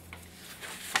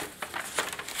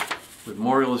 with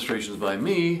more illustrations by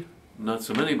me, not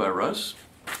so many by Russ.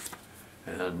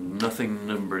 And Nothing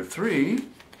Number 3,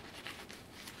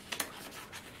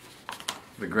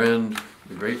 the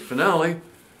great finale,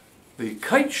 the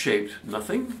kite-shaped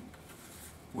Nothing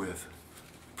with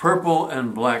purple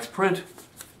and black print,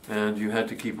 and you had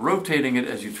to keep rotating it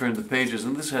as you turned the pages,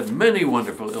 and this had many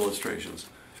wonderful illustrations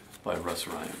by Russ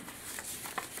Ryan.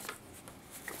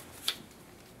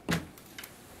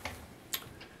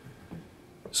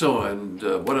 So, and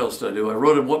what else did I do? I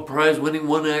wrote a prize-winning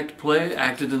one-act play,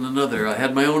 acted in another. I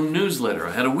had my own newsletter.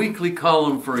 I had a weekly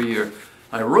column for a year.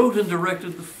 I wrote and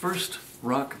directed the first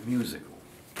rock musical.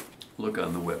 Look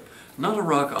on the web. Not a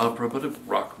rock opera, but a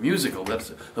rock musical.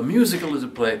 A musical is a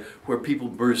play where people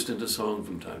burst into song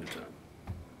from time to time.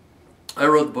 I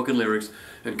wrote the book and lyrics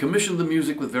and commissioned the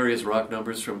music with various rock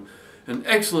numbers from an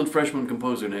excellent freshman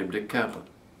composer named Dick Kaplan.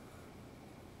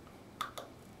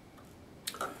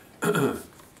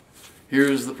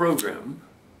 Here's the program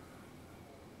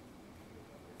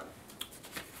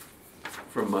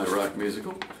from my rock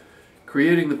musical.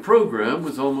 Creating the program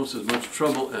was almost as much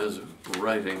trouble as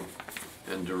writing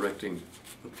and directing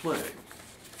the play.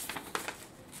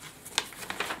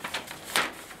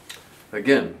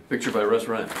 Again, picture by Russ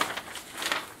Ryan.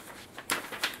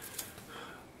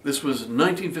 This was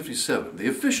 1957. The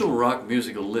official rock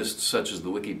musical lists, such as the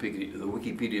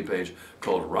Wikipedia page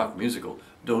called Rock Musical,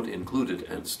 don't include it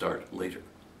and start later.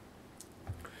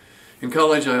 In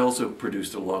college, I also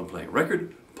produced a long-playing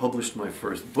record, published my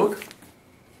first book,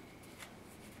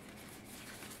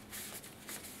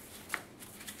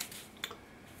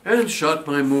 and shot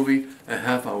my movie, a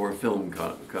half-hour film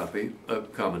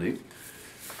comedy,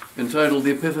 entitled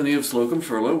The Epiphany of Slocum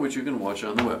Furlough, which you can watch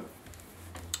on the web.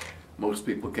 Most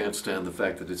people can't stand the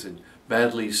fact that it's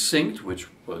badly synced, which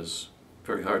was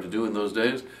very hard to do in those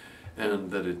days, and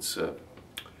that it's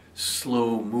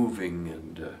slow-moving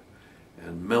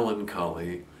and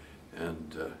melancholy,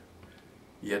 and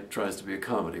yet tries to be a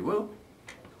comedy. Well,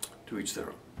 to each their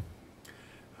own.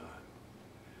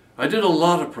 I did a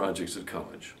lot of projects at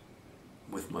college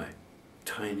with my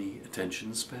tiny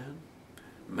attention span.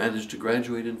 Managed to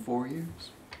graduate in 4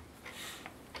 years.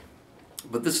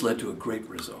 But this led to a great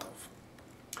resolve.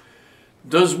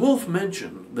 Does Woolf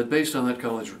mention that based on that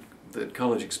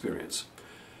college experience,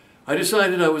 I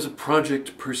decided I was a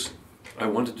project person. I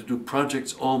wanted to do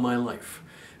projects all my life,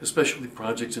 especially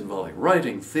projects involving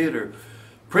writing, theater,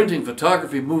 printing,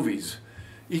 photography, movies,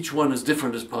 each one as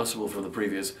different as possible from the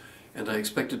previous, and I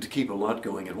expected to keep a lot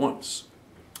going at once.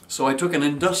 So I took an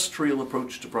industrial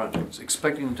approach to projects,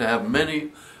 expecting to have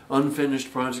many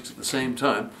unfinished projects at the same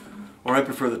time, or I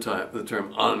prefer the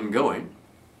term ongoing.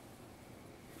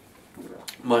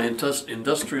 My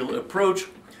industrial approach,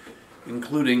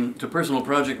 including to personal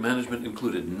project management,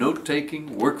 included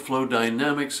note-taking, workflow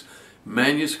dynamics,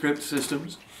 manuscript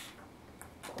systems,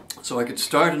 so I could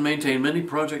start and maintain many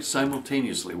projects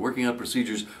simultaneously, working out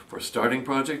procedures for starting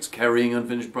projects, carrying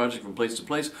unfinished projects from place to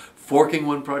place, forking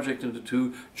one project into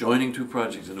 2, joining 2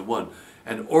 projects into 1,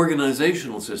 and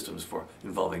organizational systems for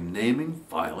involving naming,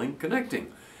 filing,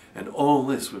 connecting. And all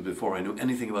this was before I knew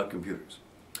anything about computers.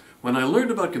 When I learned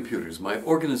about computers, my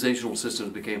organizational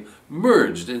systems became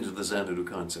merged into the Xanadu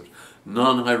concept.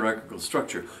 Non-hierarchical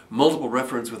structure, multiple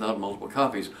reference without multiple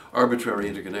copies, arbitrary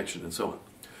interconnection, and so on.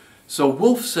 So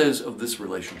Woolf says of this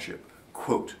relationship,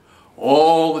 quote,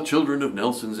 "All the children of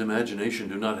Nelson's imagination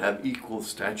do not have equal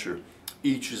stature.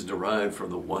 Each is derived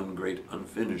from the one great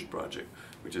unfinished project,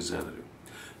 which is Xanadu.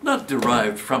 Not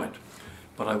derived from it,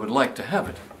 but I would like to have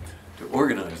it, to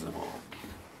organize them all."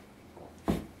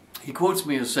 He quotes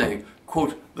me as saying,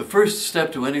 quote, "The first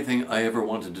step to anything I ever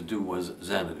wanted to do was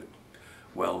Xanadu."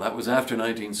 Well, that was after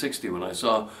 1960 when I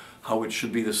saw how it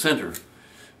should be the center.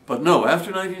 But no,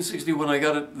 after 1960 when I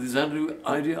got the Xanadu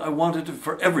idea, I wanted it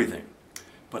for everything,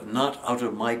 but not out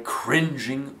of my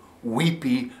cringing,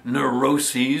 weepy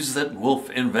neuroses that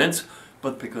Woolf invents,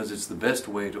 but because it's the best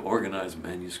way to organize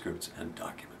manuscripts and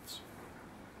documents.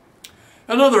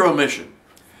 Another omission.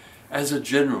 As a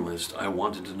generalist, I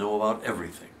wanted to know about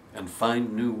everything and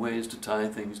find new ways to tie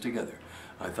things together.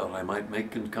 I thought I might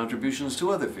make contributions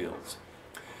to other fields.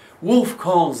 Woolf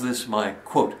calls this my,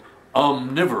 quote,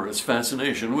 omnivorous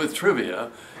fascination with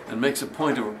trivia, and makes a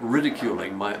point of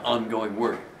ridiculing my ongoing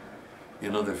work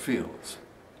in other fields.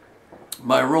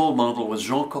 My role model was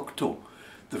Jean Cocteau,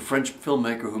 the French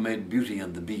filmmaker who made Beauty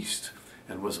and the Beast,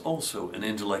 and was also an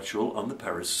intellectual on the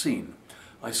Paris scene.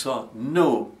 I saw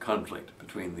no conflict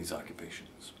between these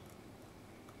occupations.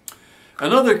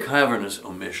 Another cavernous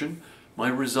omission, my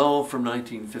resolve from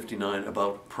 1959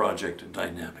 about project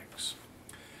dynamics.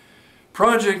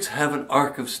 Projects have an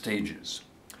arc of stages,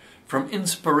 from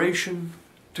inspiration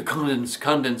to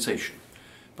condensation,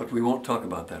 but we won't talk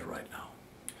about that right now.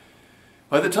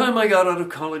 By the time I got out of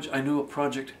college, I knew a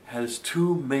project has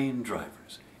two main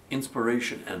drivers,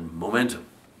 inspiration and momentum.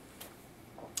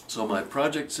 So my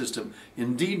project system,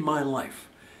 indeed my life,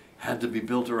 had to be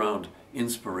built around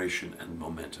inspiration and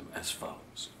momentum as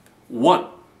follows. 1.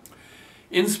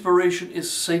 Inspiration is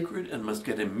sacred and must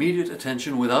get immediate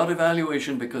attention without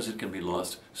evaluation because it can be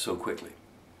lost so quickly.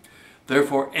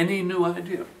 Therefore, any new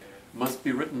idea must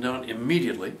be written down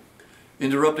immediately,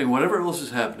 interrupting whatever else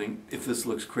is happening. If this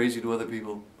looks crazy to other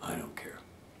people, I don't care.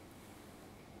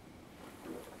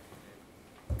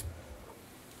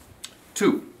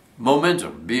 2.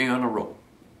 Momentum, being on a roll.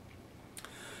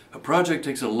 A project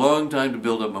takes a long time to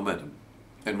build up momentum,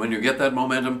 and when you get that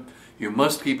momentum, you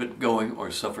must keep it going or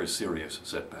suffer serious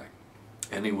setback.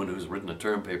 Anyone who's written a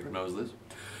term paper knows this.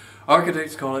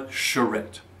 Architects call it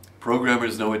charrette.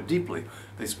 Programmers know it deeply.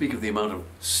 They speak of the amount of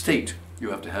state you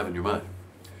have to have in your mind.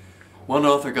 One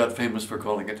author got famous for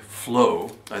calling it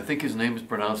flow. I think his name is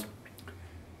pronounced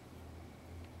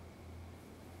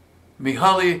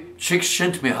Mihaly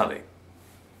Csikszentmihalyi.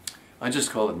 I just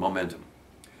call it momentum.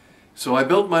 So I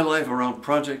built my life around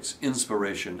projects,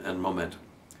 inspiration, and momentum.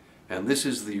 And this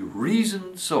is the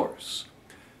reasoned source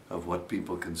of what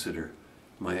people consider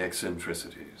my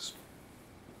eccentricities.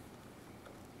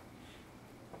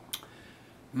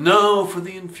 Now for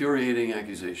the infuriating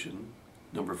accusation,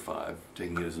 number 5,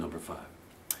 taking it as number 5.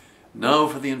 Now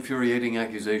for the infuriating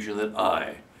accusation that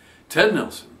I, Ted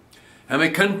Nelson, am a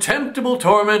contemptible,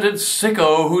 tormented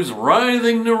sicko whose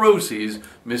writhing neuroses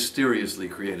mysteriously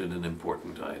created an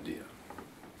important idea.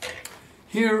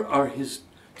 Here are his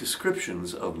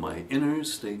descriptions of my inner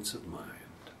states of mind.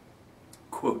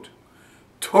 Quote,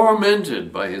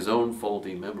 tormented by his own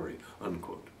faulty memory,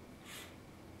 unquote.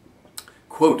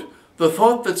 Quote, the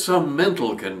thought that some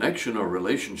mental connection or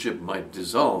relationship might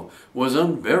dissolve was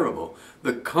unbearable.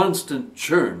 The constant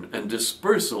churn and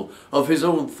dispersal of his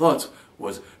own thoughts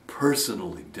was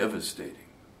personally devastating,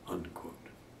 unquote.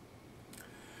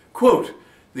 Quote,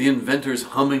 the inventor's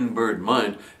hummingbird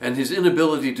mind and his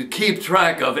inability to keep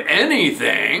track of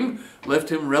anything left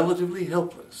him relatively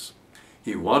helpless.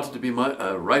 He wanted to be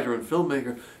a writer and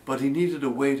filmmaker, but he needed a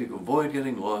way to avoid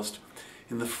getting lost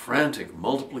in the frantic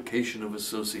multiplication of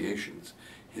associations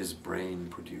his brain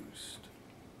produced.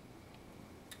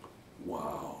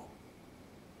 Wow.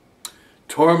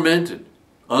 Tormented,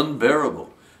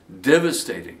 unbearable,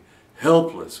 devastating,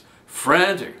 helpless,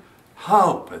 frantic.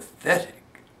 How pathetic.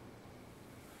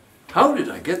 How did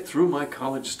I get through my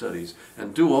college studies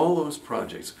and do all those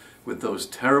projects with those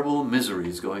terrible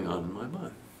miseries going on in my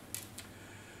mind?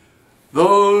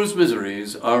 Those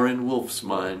miseries are in Woolf's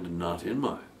mind, not in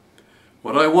mine.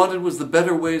 What I wanted was the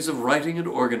better ways of writing and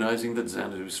organizing that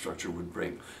Xanadu's structure would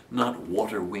bring, not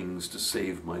water wings to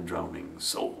save my drowning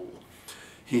soul.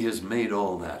 He has made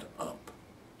all that up.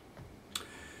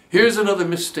 Here's another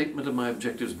misstatement of my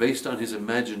objectives based on his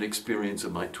imagined experience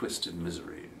of my twisted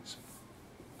miseries.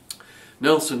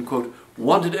 Nelson, quote,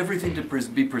 wanted everything to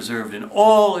be preserved in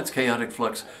all its chaotic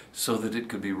flux so that it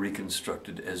could be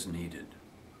reconstructed as needed.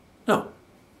 No.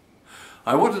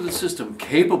 I wanted a system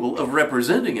capable of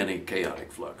representing any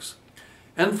chaotic flux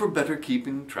and for better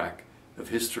keeping track of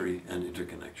history and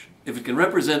interconnection. If it can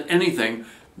represent anything,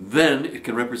 then it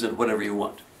can represent whatever you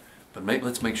want. But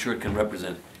let's make sure it can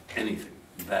represent anything.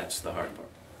 That's the hard part.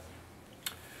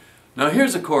 Now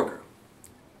here's a corker.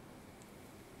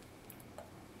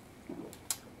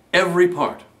 Every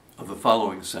part of the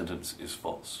following sentence is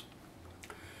false.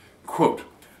 Quote,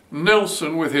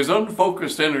 Nelson, with his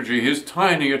unfocused energy, his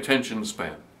tiny attention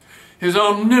span, his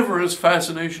omnivorous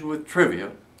fascination with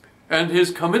trivia, and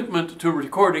his commitment to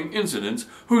recording incidents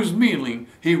whose meaning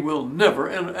he will never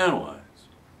analyze.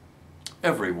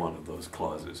 Every one of those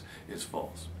clauses is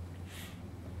false.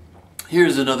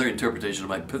 Here's another interpretation of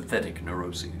my pathetic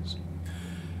neuroses.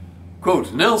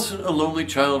 Quote, Nelson, a lonely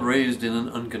child raised in an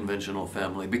unconventional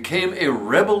family, became a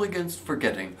rebel against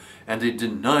forgetting and a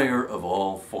denier of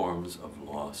all forms of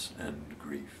loss and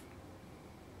grief.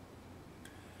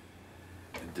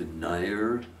 A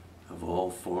denier of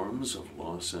all forms of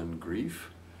loss and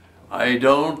grief? I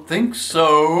don't think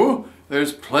so.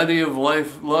 There's plenty of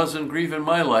life, loss, and grief in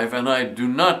my life, and I do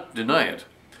not deny it.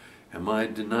 Am I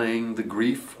denying the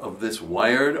grief of this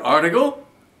Wired article?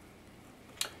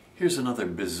 Here's another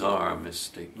bizarre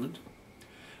misstatement.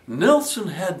 Nelson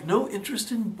had no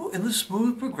interest in the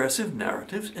smooth, progressive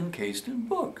narratives encased in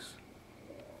books.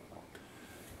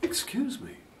 Excuse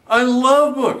me. I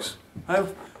love books. I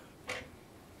have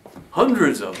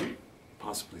hundreds of them,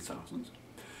 possibly thousands.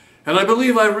 And I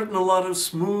believe I've written a lot of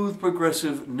smooth,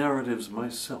 progressive narratives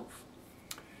myself.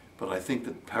 But I think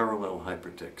that parallel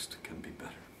hypertext can be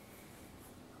better.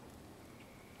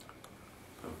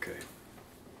 Okay.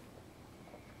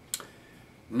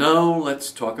 Now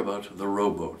let's talk about the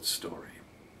rowboat story.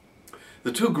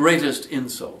 The two greatest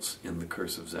insults in the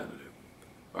Curse of Xanadu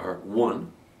are,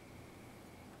 one,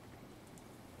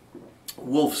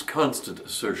 Wolf's constant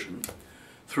assertion,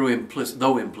 though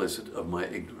implicit, of my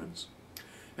ignorance,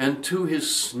 and two,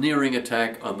 his sneering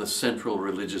attack on the central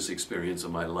religious experience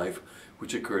of my life,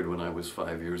 which occurred when I was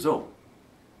 5 years old.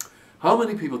 How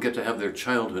many people get to have their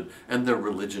childhood and their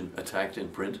religion attacked in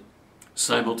print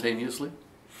simultaneously?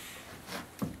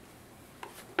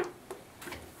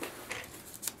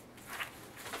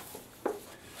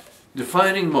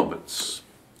 Defining moments.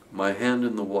 My hand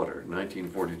in the water,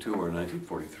 1942 or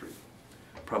 1943.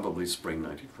 Probably spring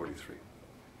 1943,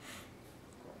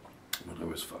 when I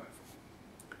was 5.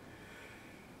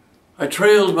 I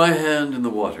trailed my hand in the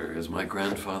water as my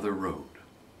grandfather rowed.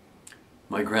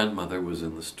 My grandmother was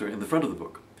in the front of the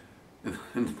book.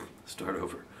 Start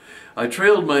over. I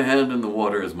trailed my hand in the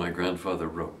water as my grandfather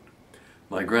rowed.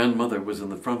 My grandmother was in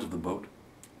the front of the boat,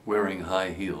 wearing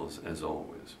high heels as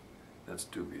always. That's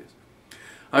dubious.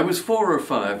 I was 4 or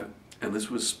 5, and this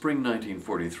was spring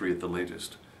 1943 at the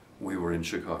latest. We were in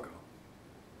Chicago.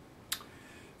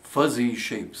 Fuzzy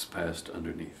shapes passed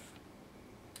underneath.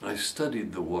 I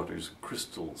studied the water's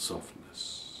crystal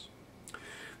softness.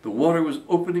 The water was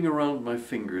opening around my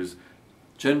fingers,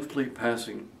 gently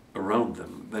passing around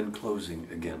them, then closing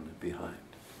again behind.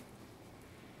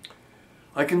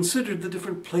 I considered the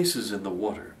different places in the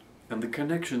water and the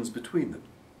connections between them.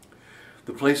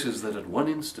 The places that at one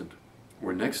instant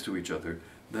were next to each other,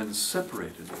 then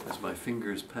separated as my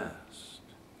fingers passed,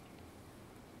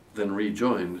 then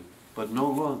rejoined, but no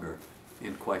longer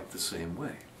in quite the same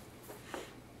way.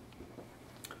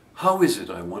 How is it,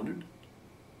 I wondered,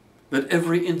 that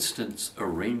every instant's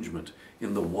arrangement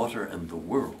in the water and the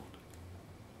world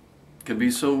can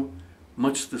be so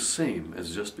much the same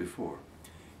as just before,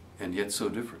 and yet so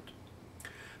different?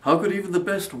 How could even the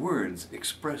best words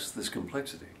express this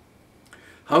complexity?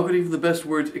 How could even the best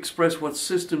words express what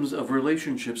systems of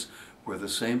relationships were the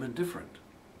same and different?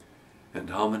 And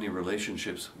how many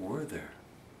relationships were there?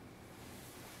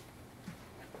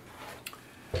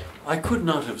 I could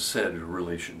not have said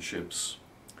relationships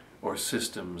or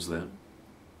systems then,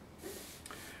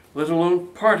 let alone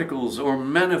particles or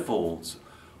manifolds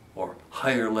or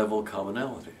higher level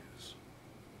commonalities.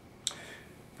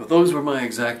 But those were my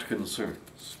exact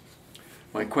concerns.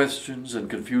 My questions and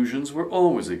confusions were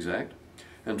always exact,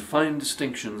 and fine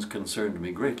distinctions concerned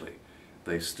me greatly.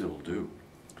 They still do.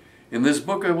 In this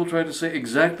book I will try to say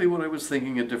exactly what I was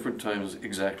thinking at different times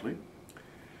exactly.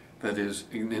 That is,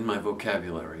 in my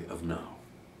vocabulary of now.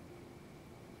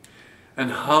 And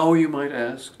how, you might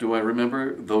ask, do I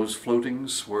remember those floating,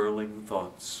 swirling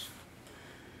thoughts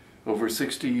over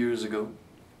 60 years ago?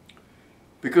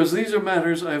 Because these are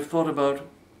matters I have thought about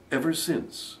ever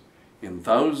since, in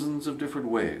thousands of different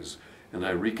ways, and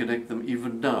I reconnect them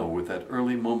even now with that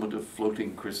early moment of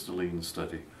floating crystalline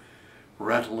study.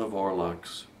 Rattle of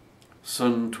oarlocks,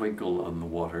 sun twinkle on the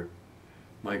water,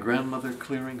 my grandmother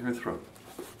clearing her throat,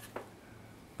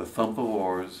 the thump of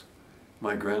oars,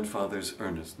 my grandfather's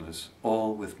earnestness,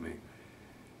 all with me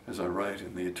as I write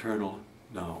in the eternal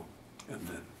now and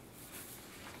then.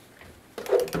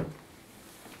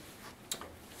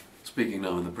 Speaking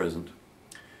now in the present,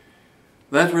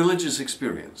 that religious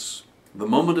experience, the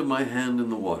moment of my hand in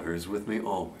the water, is with me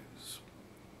always.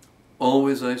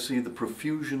 Always I see the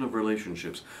profusion of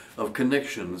relationships, of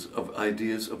connections, of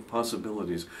ideas, of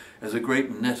possibilities, as a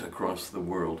great net across the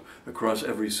world, across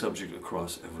every subject,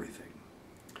 across everything.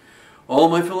 All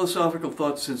my philosophical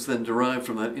thoughts since then derive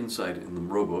from that insight in the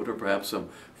rowboat, or perhaps some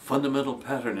fundamental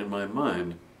pattern in my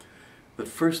mind that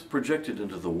first projected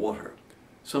into the water,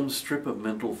 some strip of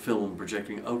mental film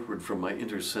projecting outward from my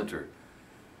inner center,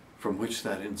 from which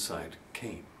that insight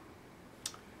came.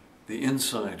 The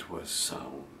insight was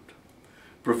sound.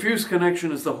 Profuse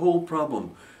connection is the whole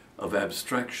problem of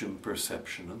abstraction,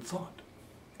 perception, and thought.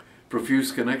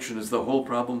 Profuse connection is the whole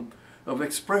problem of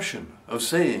expression, of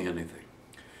saying anything.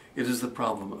 It is the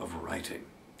problem of writing.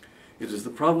 It is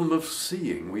the problem of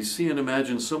seeing. We see and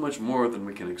imagine so much more than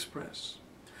we can express.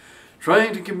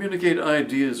 Trying to communicate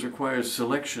ideas requires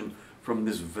selection from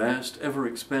this vast,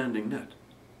 ever-expanding net.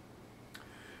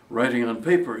 Writing on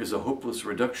paper is a hopeless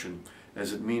reduction,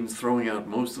 as it means throwing out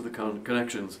most of the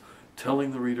connections,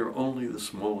 telling the reader only the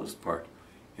smallest part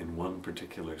in one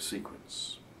particular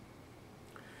sequence.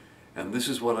 And this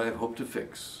is what I have hoped to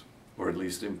fix, or at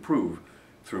least improve,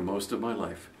 through most of my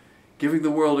life, giving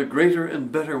the world a greater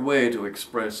and better way to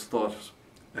express thoughts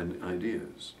and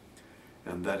ideas.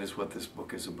 And that is what this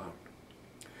book is about.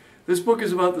 This book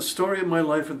is about the story of my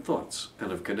life and thoughts,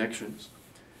 and of connections,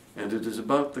 and it is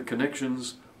about the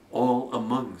connections all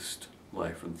amongst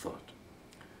life and thought,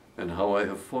 and how I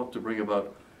have fought to bring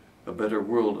about a better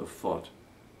world of thought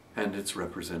and its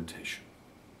representation.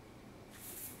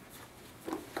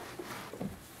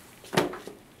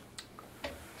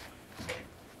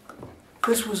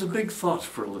 This was a big thought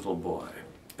for a little boy,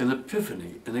 an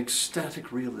epiphany, an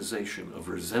ecstatic realization of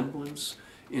resemblance,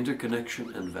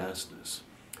 interconnection, and vastness,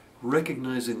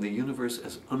 recognizing the universe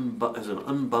as an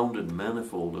unbounded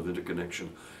manifold of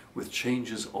interconnection with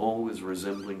changes always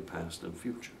resembling past and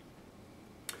future.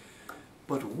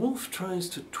 But Woolf tries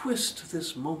to twist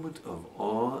this moment of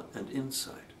awe and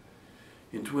insight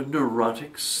into a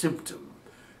neurotic symptom,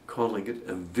 calling it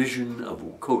a vision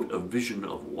of, quote, a vision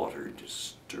of water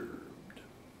disturbed.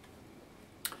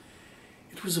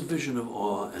 It was a vision of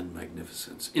awe and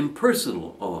magnificence,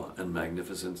 impersonal awe and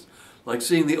magnificence, like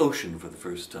seeing the ocean for the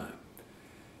first time.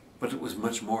 But it was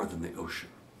much more than the ocean.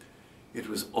 It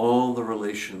was all the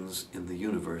relations in the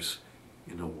universe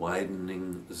in a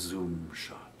widening zoom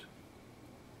shot.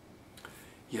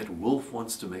 Yet Woolf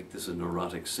wants to make this a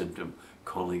neurotic symptom,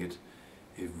 calling it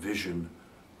a vision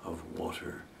of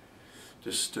water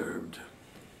disturbed.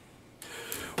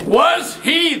 Was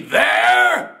he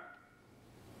there?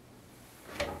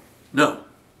 No.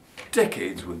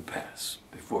 Decades would pass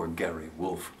before Gary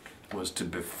Woolf was to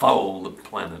befoul the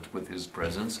planet with his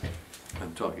presence.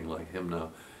 I'm talking like him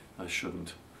now. I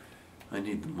shouldn't. I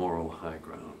need the moral high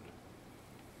ground.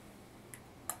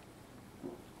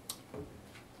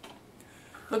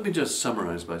 Let me just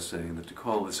summarize by saying that to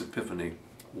call this epiphany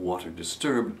water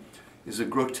disturbed is a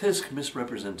grotesque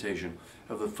misrepresentation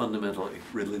of the fundamental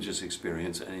religious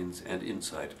experience and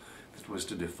insight that was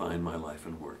to define my life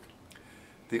and work.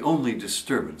 The only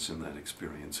disturbance in that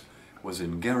experience was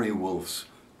in Gary Woolf's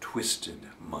twisted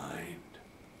mind.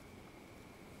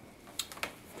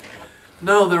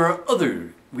 Now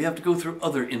we have to go through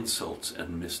other insults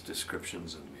and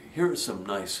misdescriptions of me. Here are some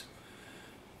nice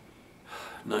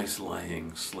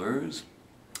lying slurs.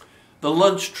 The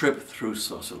lunch trip through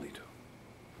Sausalito.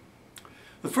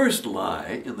 The first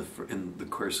lie in the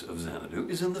Curse of Xanadu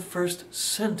is in the first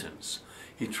sentence.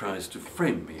 He tries to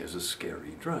frame me as a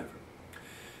scary driver.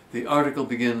 The article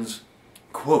begins,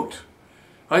 quote,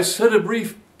 I said a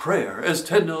brief prayer as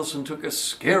Ted Nelson took a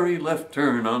scary left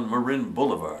turn on Marin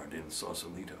Boulevard in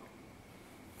Sausalito.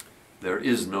 There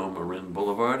is no Marin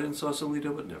Boulevard in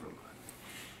Sausalito, but never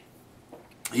mind.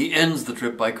 He ends the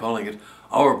trip by calling it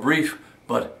our brief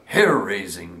but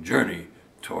hair-raising journey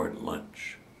toward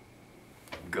lunch.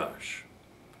 Gosh.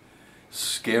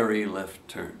 Scary left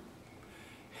turn.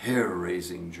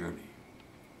 Hair-raising journey.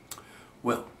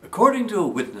 Well, according to a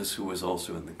witness who was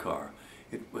also in the car,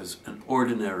 it was an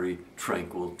ordinary,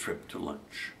 tranquil trip to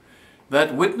lunch.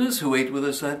 That witness who ate with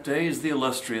us that day is the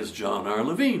illustrious John R.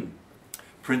 Levine,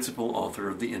 principal author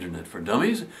of the Internet for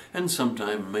Dummies and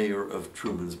sometime mayor of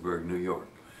Trumansburg, New York.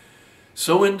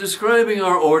 So in describing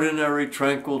our ordinary,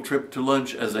 tranquil trip to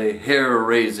lunch as a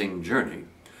hair-raising journey,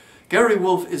 Gary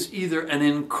Woolf is either an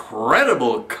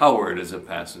incredible coward as a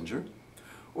passenger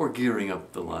or gearing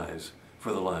up the lies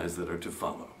for the lies that are to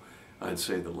follow. I'd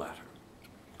say the latter.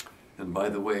 And by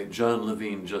the way, John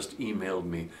Levine just emailed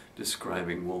me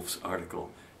describing Woolf's article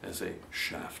as a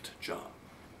shaft job.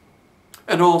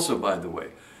 And also, by the way,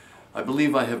 I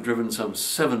believe I have driven some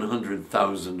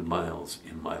 700,000 miles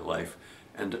in my life,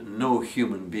 and no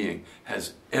human being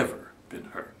has ever been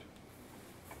hurt.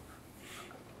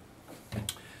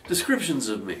 Descriptions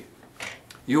of me.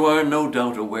 You are no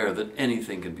doubt aware that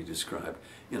anything can be described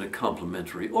in a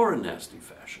complimentary or a nasty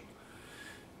fashion.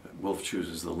 Woolf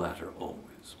chooses the latter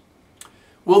always.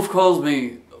 Woolf calls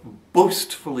me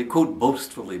boastfully, quote,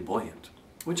 boastfully buoyant,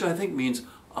 which I think means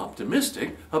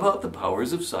optimistic about the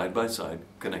powers of side-by-side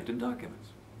connected documents.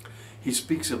 He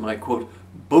speaks of my, quote,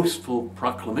 boastful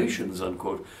proclamations,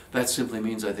 unquote. That simply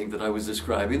means I think that I was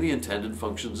describing the intended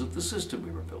functions of the system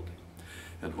we were building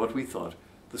and what we thought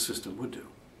the system would do.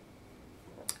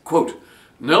 Quote,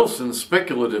 Nelson's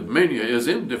speculative mania is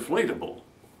indeflatable.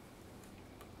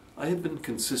 I have been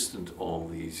consistent all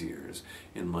these years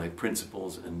in my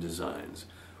principles and designs.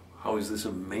 How is this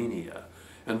a mania?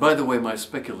 And by the way, my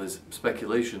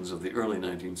speculations of the early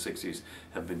 1960s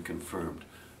have been confirmed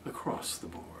across the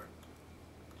board.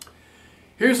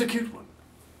 Here's a cute one.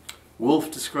 Woolf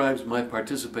describes my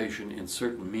participation in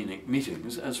certain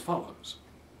meetings as follows.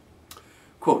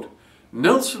 Quote,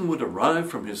 Nelson would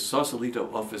arrive from his Sausalito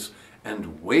office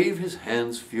and wave his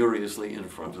hands furiously in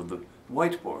front of the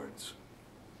whiteboards.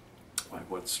 Why,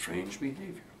 what strange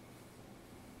behavior.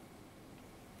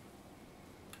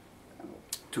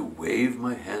 To wave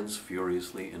my hands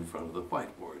furiously in front of the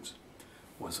whiteboards.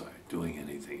 Was I doing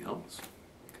anything else?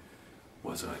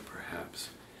 Was I perhaps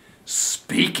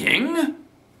speaking?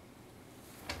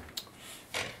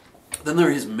 Then there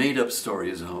are his made-up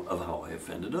stories of how I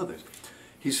offended others.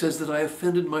 He says that I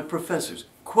offended my professors.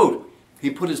 Quote, he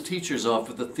put his teachers off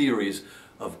with the theories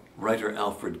of writer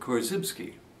Alfred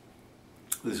Korzybski.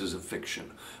 This is a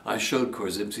fiction. I showed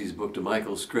Korzybski's book to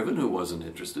Michael Scriven, who wasn't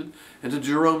interested, and to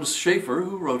Jerome Schaefer,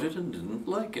 who wrote it and didn't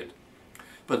like it.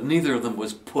 But neither of them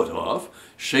was put off.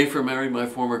 Schaefer married my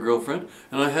former girlfriend,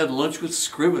 and I had lunch with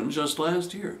Scriven just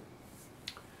last year.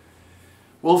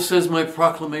 Woolf says my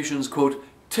proclamations, quote,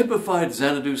 typified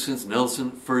Xanadu since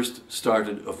Nelson first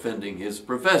started offending his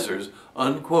professors,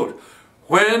 unquote.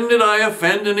 When did I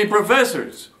offend any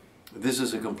professors? This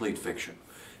is a complete fiction,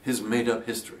 his made-up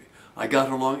history. I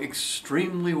got along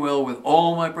extremely well with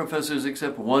all my professors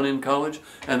except one in college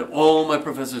and all my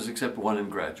professors except one in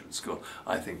graduate school.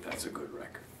 I think that's a good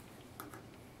record.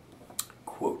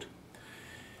 Quote,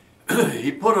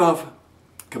 he put off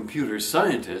computer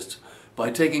scientists by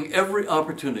taking every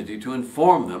opportunity to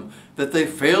inform them that they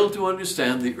failed to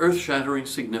understand the earth-shattering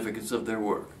significance of their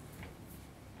work.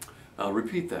 I'll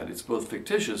repeat that. It's both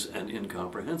fictitious and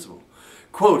incomprehensible.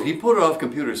 Quote, he put off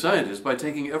computer scientists by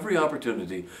taking every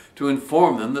opportunity to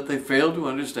inform them that they failed to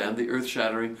understand the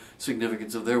earth-shattering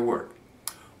significance of their work.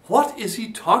 What is he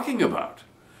talking about?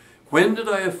 When did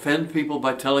I offend people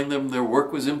by telling them their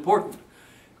work was important?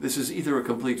 This is either a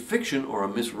complete fiction or a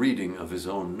misreading of his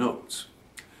own notes.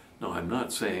 No, I'm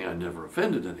not saying I never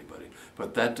offended anybody,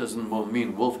 but that doesn't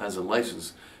mean Woolf has a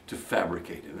license to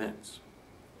fabricate events.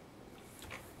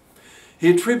 He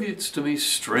attributes to me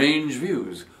strange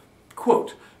views.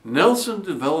 Quote, Nelson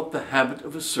developed the habit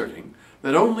of asserting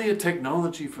that only a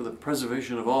technology for the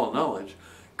preservation of all knowledge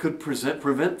could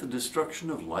prevent the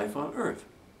destruction of life on Earth.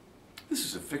 This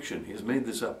is a fiction. He has made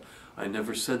this up. I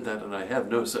never said that, and I have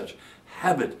no such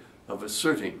habit of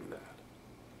asserting that.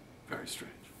 Very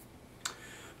strange.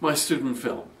 My student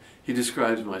film. He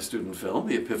describes my student film,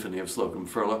 The Epiphany of Slocum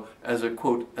Furlow, as a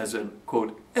quote,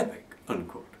 epic,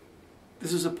 unquote.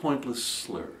 This is a pointless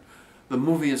slur. The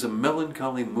movie is a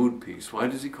melancholy mood piece. Why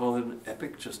does he call it an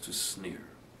epic? Just to sneer.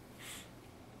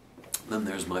 Then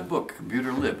there's my book,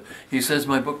 Computer Lib. He says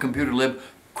my book, Computer Lib,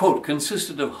 quote,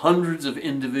 consisted of hundreds of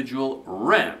individual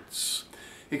rants.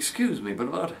 Excuse me, but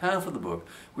about half of the book,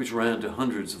 which ran to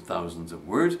hundreds of thousands of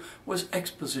words, was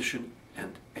exposition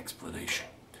and explanation.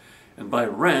 And by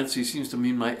rants, he seems to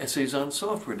mean my essays on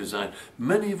software design,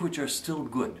 many of which are still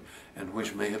good, and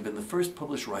which may have been the first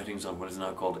published writings on what is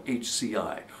now called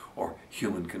HCI, or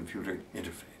Human-Computer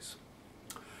Interface.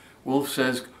 Woolf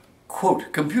says,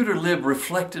 quote, Computer Lib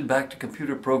reflected back to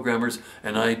computer programmers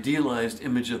an idealized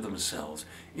image of themselves.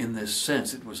 In this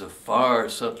sense, it was a far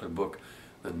subtler book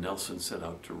than Nelson set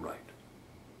out to write,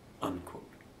 unquote.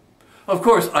 Of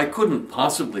course, I couldn't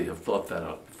possibly have thought that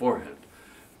out beforehand.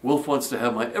 Woolf wants to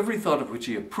have my every thought of which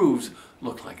he approves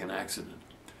look like an accident.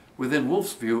 Within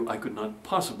Woolf's view, I could not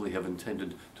possibly have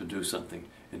intended to do something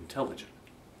intelligent.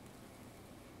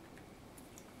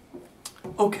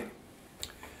 Okay.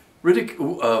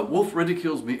 Woolf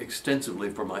ridicules me extensively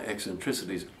for my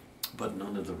eccentricities, but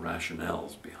none of the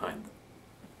rationales behind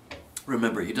them.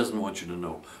 Remember, he doesn't want you to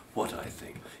know what I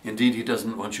think. Indeed, he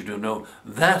doesn't want you to know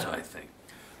that I think.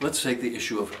 Let's take the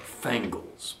issue of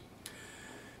fangles.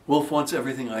 Woolf wants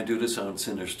everything I do to sound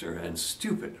sinister and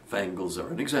stupid. Fangles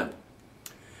are an example.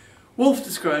 Woolf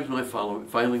describes my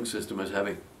filing system as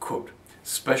having, quote,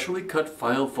 specially cut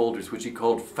file folders which he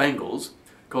calls fangles,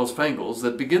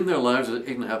 that begin their lives as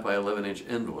 8.5 by 11-inch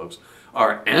envelopes,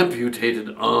 are amputated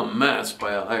en masse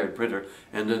by a hired printer,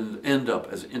 and then end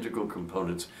up as integral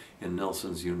components in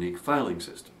Nelson's unique filing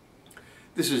system.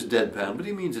 This is deadpan, but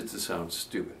he means it to sound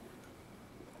stupid.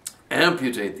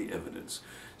 Amputate the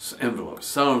envelope.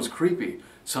 Sounds creepy.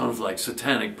 Sounds like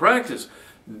satanic practice.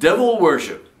 Devil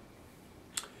worship.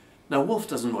 Now, Woolf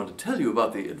doesn't want to tell you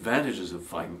about the advantages of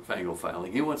fangle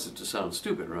filing. He wants it to sound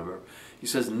stupid, remember? He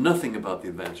says nothing about the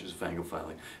advantages of fangle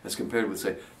filing as compared with,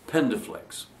 say,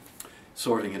 pendaflex,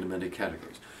 sorting into many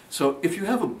categories. So if you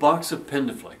have a box of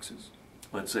pendaflexes,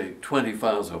 let's say 20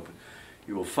 files open,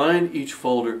 you will find each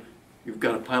folder. You've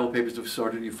got a pile of papers to have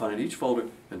sorted. You find each folder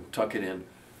and tuck it in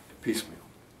piecemeal.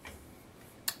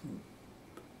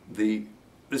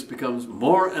 This becomes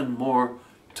more and more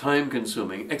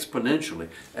time-consuming exponentially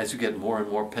as you get more and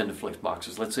more pendaflex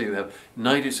boxes. Let's say you have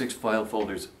 96 file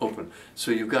folders open,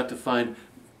 so you've got to find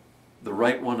the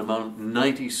right one among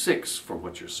 96 for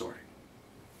what you're sorting.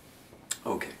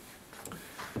 Okay.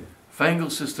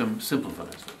 Fangle system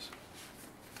simplifies this.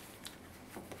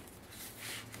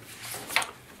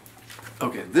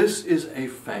 Okay, this is a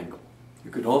fangle.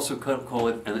 You could also call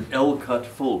it an L-cut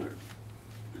folder.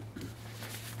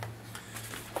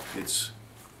 It's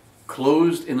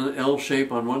closed in an L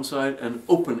shape on one side and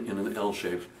open in an L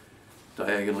shape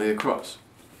diagonally across.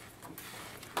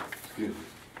 Excuse me.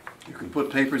 You can put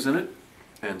papers in it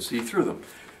and see through them.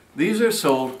 These are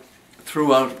sold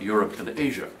throughout Europe and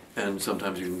Asia, and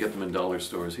sometimes you can get them in dollar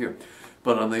stores here.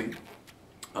 But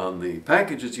on the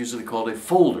package, it's usually called a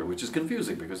folder, which is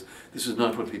confusing because this is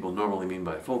not what people normally mean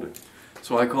by a folder.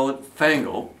 So I call it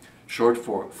fangle, short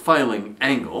for filing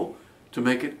angle, to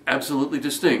make it absolutely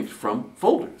distinct from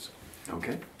folders.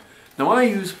 Okay? Now I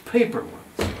use paper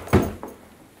ones.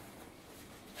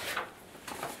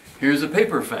 Here's a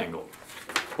paper fangle.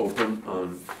 Open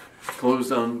on,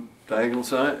 closed on diagonal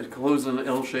side, closed in an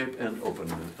L shape and open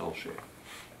in an L shape.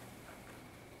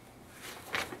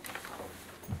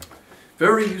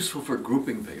 Very useful for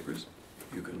grouping papers.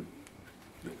 You can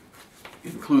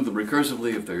include them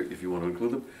recursively if you want to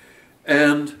include them.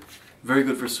 And very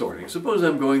good for sorting. Suppose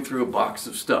I'm going through a box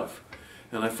of stuff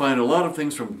and I find a lot of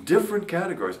things from different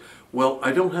categories. Well,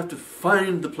 I don't have to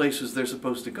find the places they're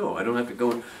supposed to go. I don't have to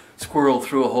go and squirrel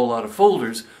through a whole lot of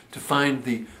folders to find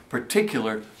the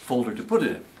particular folder to put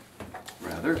it in.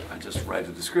 Rather, I just write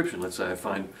a description. Let's say I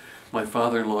find my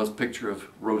father-in-law's picture of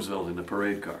Roosevelt in a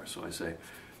parade car. So I say,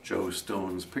 Joe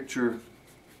Stone's picture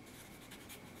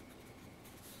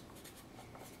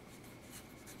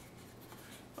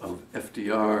of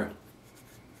FDR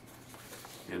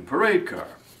in parade car.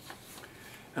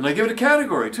 And I give it a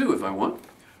category too if I want.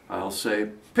 I'll say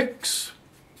pics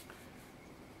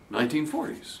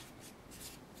 1940s.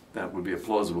 That would be a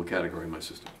plausible category in my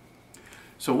system.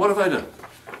 So what have I done?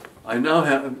 I now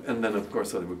have, and then of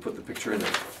course I would put the picture in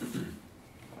it.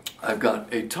 I've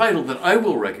got a title that I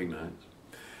will recognize,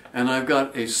 and I've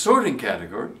got a sorting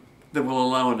category that will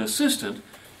allow an assistant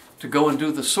to go and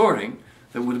do the sorting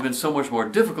that would have been so much more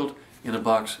difficult in a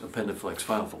box of pendaflex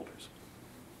file folders.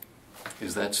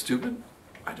 Is that stupid?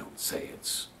 I don't say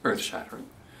it's earth-shattering,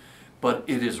 but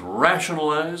it is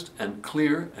rationalized and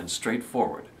clear and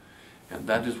straightforward, and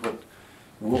that is what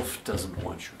Wolf doesn't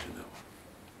want you to know.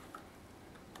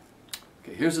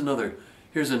 Okay, here's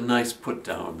a nice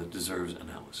put-down that deserves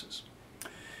analysis.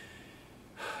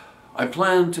 I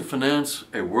plan to finance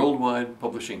a worldwide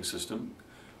publishing system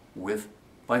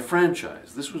by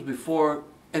franchise. This was before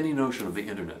any notion of the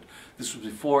internet. This was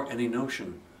before any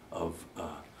notion of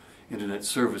internet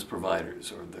service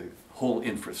providers or the whole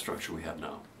infrastructure we have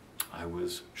now. I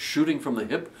was shooting from the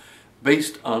hip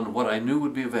based on what I knew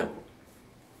would be available.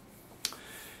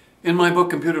 In my book,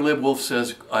 Computer Lib, Wolf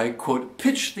says, I, quote,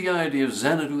 pitched the idea of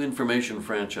Xanadu information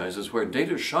franchises where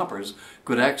data shoppers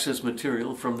could access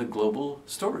material from the global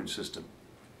storage system.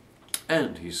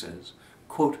 And, he says,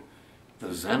 quote,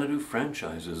 the Xanadu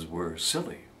franchises were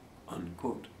silly,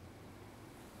 unquote.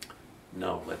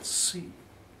 Now let's see.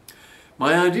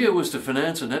 My idea was to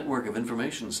finance a network of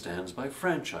information stands by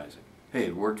franchising. Hey,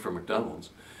 it worked for McDonald's.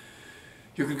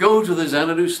 You could go to the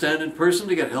Xanadu stand in person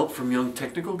to get help from young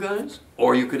technical guys,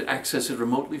 or you could access it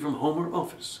remotely from home or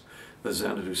office. The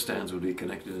Xanadu stands would be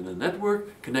connected in a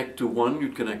network. Connect to one,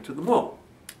 you'd connect to them all.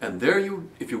 And there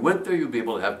if you went there, you'd be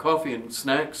able to have coffee and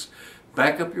snacks,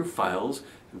 back up your files,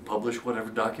 and publish whatever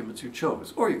documents you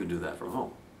chose. Or you could do that from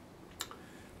home.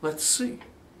 Let's see.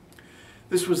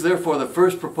 This was therefore the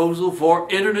first proposal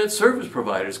for internet service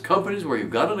providers, companies where you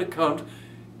got an account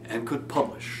and could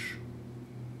publish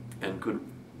and could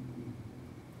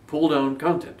pull down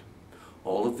content.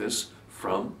 All of this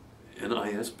from an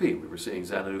ISP. We were seeing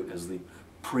Xanadu as the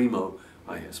primo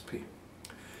ISP.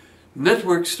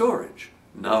 Network storage,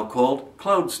 now called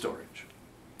cloud storage.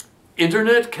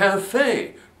 Internet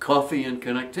cafe, coffee and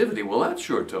connectivity. Well, that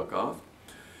sure took off.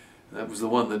 That was the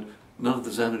one that none of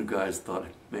the Xanadu guys thought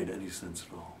it made any sense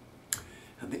at all.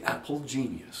 And the Apple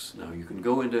Genius. Now you can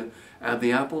go into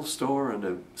the Apple store and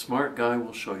a smart guy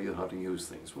will show you how to use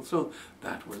things. Well, so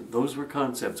those were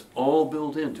concepts all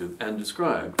built into and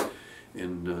described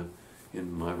in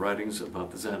my writings about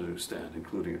the Xanadu stand,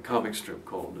 including a comic strip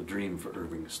called A Dream for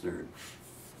Irving Snerd.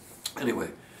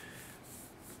 Anyway,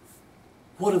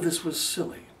 What if this was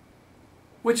silly?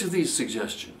 Which of these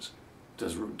suggestions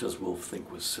does Wolf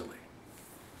think was silly?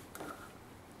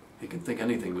 He can think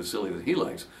anything was silly that he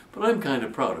likes, but I'm kind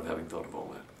of proud of having thought of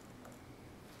all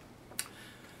that.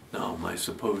 Now, my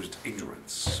supposed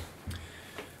ignorance.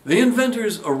 The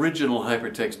inventor's original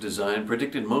hypertext design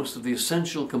predicted most of the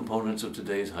essential components of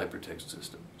today's hypertext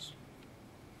systems.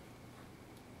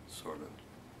 Sort of.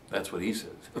 That's what he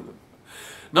says.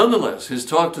 Nonetheless, his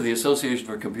talk to the Association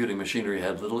for Computing Machinery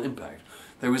had little impact.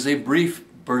 There was a brief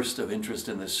burst of interest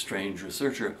in this strange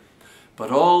researcher,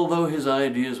 but although his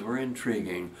ideas were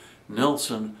intriguing,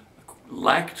 Nelson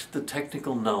lacked the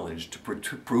technical knowledge to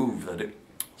prove that it...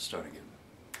 Start again.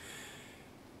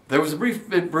 There was a brief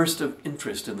burst of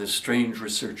interest in this strange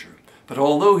researcher, but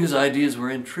although his ideas were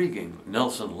intriguing,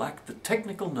 Nelson lacked the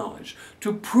technical knowledge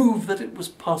to prove that it was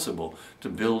possible to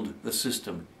build the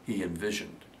system he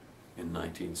envisioned in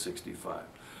 1965.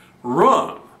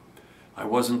 Wrong! I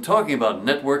wasn't talking about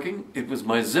networking. It was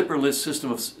my zipperless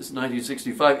system of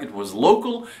 1965. It was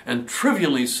local and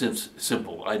trivially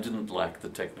simple. I didn't lack the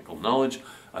technical knowledge.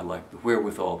 I lacked the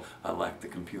wherewithal. I lacked the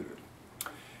computer.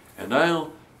 And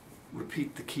I'll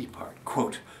repeat the key part.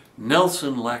 Quote,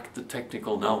 Nelson lacked the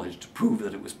technical knowledge to prove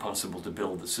that it was possible to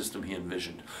build the system he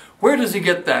envisioned. Where does he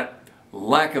get that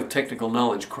lack of technical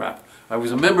knowledge crap? I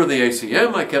was a member of the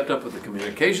ACM. I kept up with the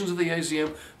communications of the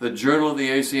ACM, the journal of the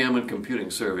ACM, and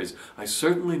computing surveys. I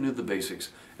certainly knew the basics,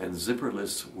 and zipper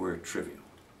lists were trivial.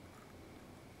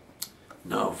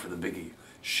 Now for the biggie,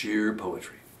 sheer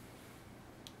poetry.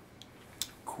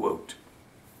 Quote,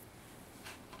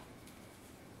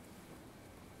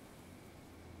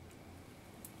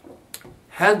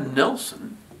 had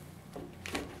Nelson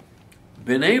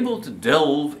been able to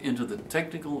delve into the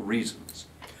technical reasons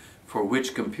for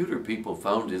which computer people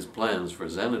found his plans for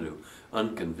Xanadu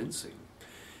unconvincing,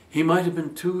 he might have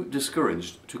been too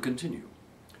discouraged to continue.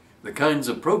 The kinds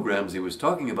of programs he was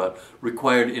talking about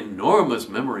required enormous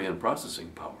memory and processing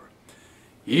power.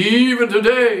 Even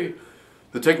today,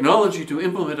 the technology to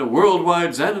implement a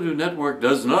worldwide Xanadu network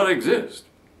does not exist.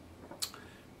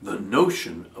 The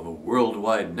notion of a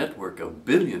worldwide network of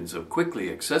billions of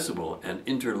quickly accessible and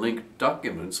interlinked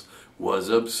documents was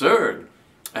absurd,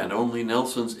 and only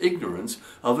Nelson's ignorance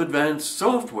of advanced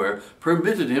software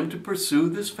permitted him to pursue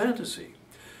this fantasy.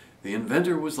 The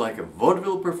inventor was like a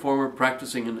vaudeville performer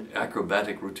practicing an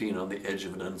acrobatic routine on the edge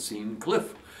of an unseen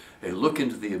cliff. A look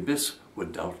into the abyss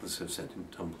would doubtless have sent him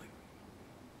tumbling.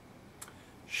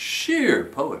 Sheer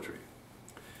poetry.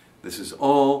 This is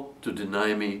all to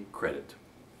deny me credit.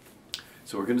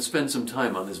 So we're going to spend some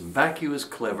time on this vacuous,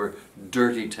 clever,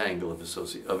 dirty tangle of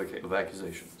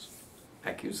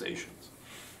accusations.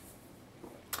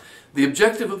 The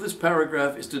objective of this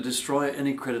paragraph is to destroy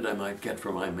any credit I might get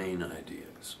for my main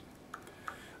ideas.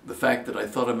 The fact that I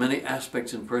thought of many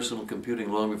aspects in personal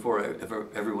computing long before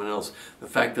everyone else, the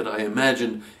fact that I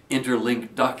imagined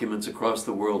interlinked documents across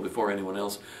the world before anyone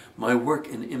else, my work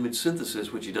in image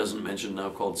synthesis, which he doesn't mention, now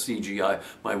called CGI,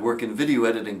 my work in video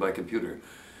editing by computer,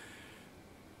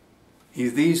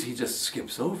 these he just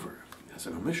skips over as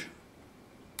an omission.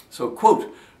 So,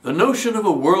 quote, the notion of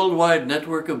a worldwide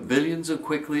network of billions of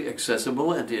quickly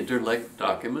accessible and interlinked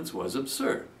documents was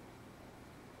absurd.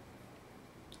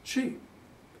 Gee,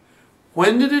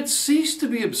 when did it cease to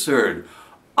be absurd?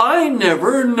 I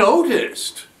never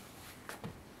noticed.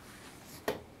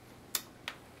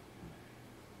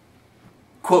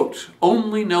 Quote,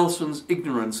 only Nelson's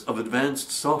ignorance of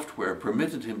advanced software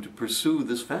permitted him to pursue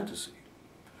this fantasy.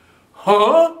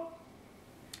 Huh?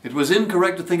 It was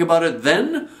incorrect to think about it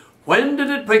then? When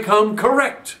did it become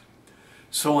correct?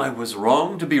 So I was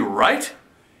wrong to be right?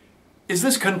 Is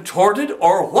this contorted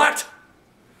or what?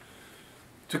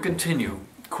 To continue,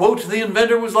 quote, the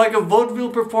inventor was like a vaudeville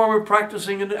performer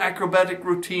practicing an acrobatic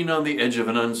routine on the edge of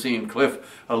an unseen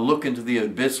cliff. A look into the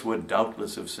abyss would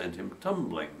doubtless have sent him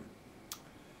tumbling.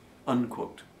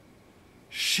 Unquote.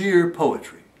 Sheer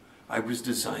poetry. I was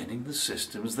designing the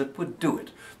systems that would do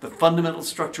it. The fundamental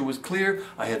structure was clear.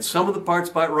 I had some of the parts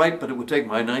right, but it would take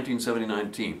my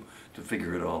 1979 team to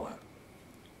figure it all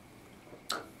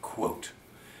out. Quote,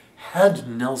 had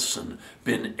Nelson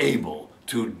been able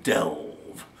to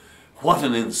delve? What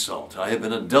an insult. I have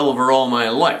been a delver all my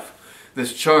life.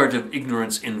 This charge of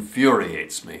ignorance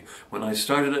infuriates me. When I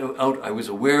started out, I was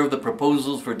aware of the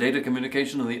proposals for data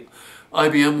communication in the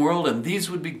IBM world, and these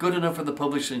would be good enough for the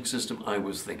publishing system I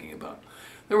was thinking about.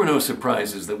 There were no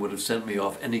surprises that would have sent me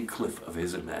off any cliff of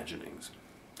his imaginings.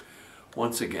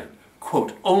 Once again,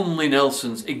 quote, only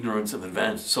Nelson's ignorance of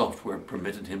advanced software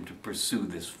permitted him to pursue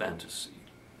this fantasy.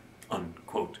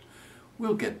 Unquote.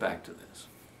 We'll get back to this.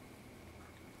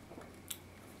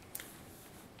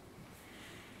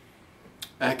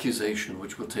 accusation,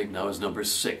 which we'll take now as number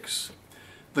 6.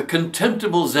 The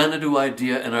contemptible Xanadu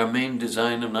idea in our main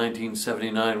design of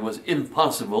 1979 was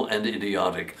impossible and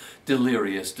idiotic,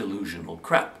 delirious, delusional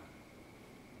crap.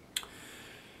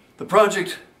 The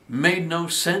project made no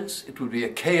sense. It would be a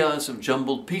chaos of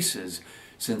jumbled pieces,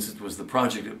 since it was the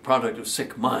product of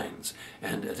sick minds,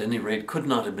 and at any rate could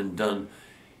not have been done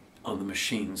on the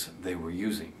machines they were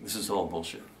using. This is all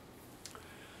bullshit.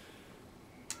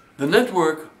 The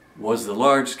network was the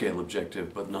large-scale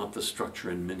objective, but not the structure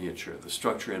in miniature. The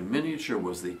structure in miniature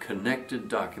was the connected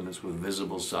documents with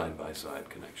visible side-by-side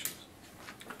connections.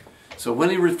 So when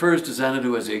he refers to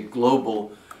Xanadu as a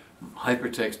global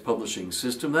hypertext publishing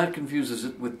system, that confuses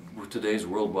it with today's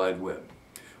World Wide Web,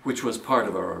 which was part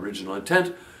of our original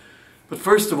intent. But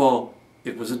first of all,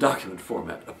 it was a document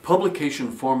format, a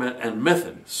publication format and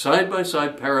method,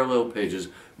 side-by-side parallel pages,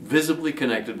 visibly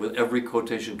connected with every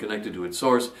quotation connected to its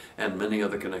source and many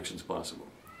other connections possible.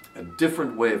 A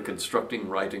different way of constructing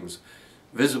writings,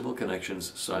 visible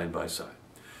connections side by side.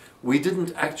 We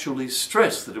didn't actually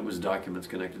stress that it was documents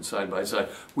connected side by side.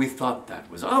 We thought that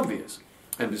was obvious.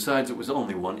 And besides, it was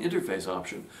only one interface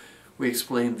option. We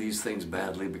explained these things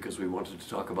badly because we wanted to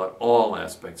talk about all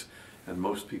aspects, and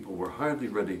most people were hardly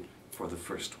ready for the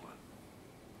first one.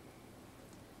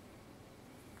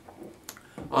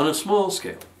 On a small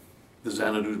scale, the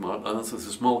Xanadu model, this is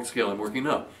the small scale I'm working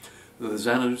now, the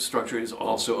Xanadu structure is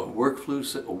also a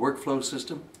workflow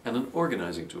system and an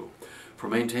organizing tool for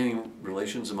maintaining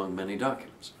relations among many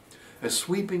documents. A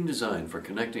sweeping design for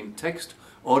connecting text,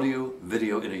 audio,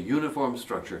 video in a uniform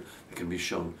structure that can be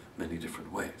shown many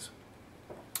different ways.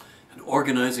 An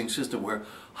organizing system where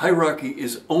hierarchy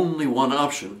is only one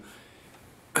option,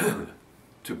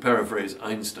 to paraphrase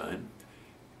Einstein,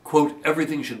 quote,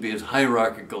 everything should be as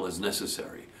hierarchical as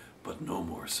necessary, but no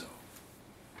more so.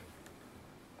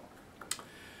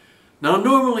 Now,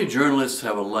 normally journalists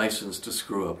have a license to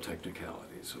screw up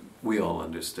technicalities. We all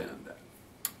understand that.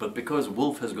 But because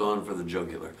Wolf has gone for the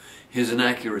jugular, his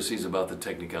inaccuracies about the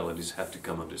technicalities have to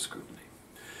come under scrutiny.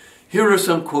 Here are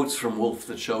some quotes from Wolf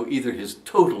that show either his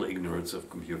total ignorance of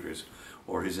computers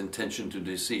or his intention to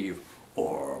deceive,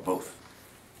 or both.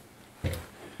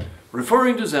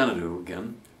 Referring to Xanadu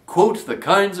again, quote, the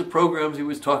kinds of programs he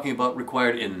was talking about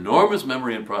required enormous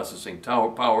memory and processing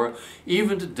power.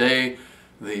 Even today,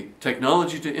 the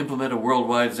technology to implement a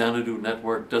worldwide Xanadu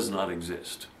network does not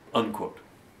exist, unquote.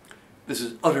 This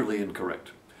is utterly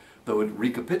incorrect, though it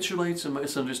recapitulates a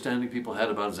misunderstanding people had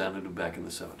about Xanadu back in the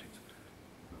 70s.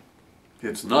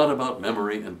 It's not about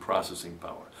memory and processing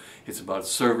power. It's about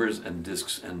servers and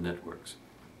disks and networks.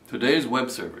 Today's web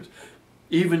servers,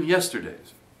 even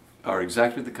yesterday's, are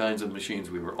exactly the kinds of machines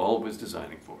we were always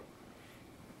designing for.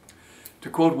 To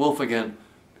quote Wolf again,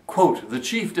 quote, the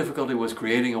chief difficulty was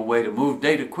creating a way to move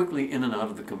data quickly in and out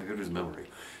of the computer's memory.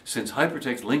 Since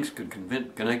hypertext links could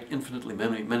connect infinitely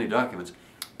many documents,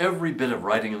 every bit of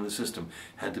writing in the system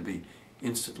had to be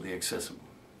instantly accessible.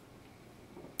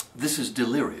 This is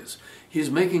delirious. He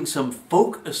is making some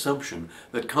folk assumption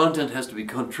that content has to be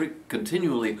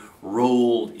continually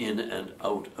rolled in and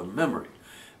out of memory.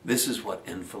 This is what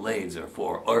enfilades are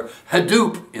for, or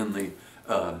Hadoop in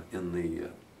the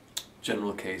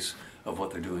general case of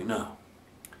what they're doing now.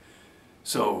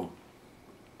 So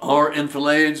our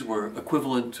enfilades were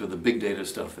equivalent to the big data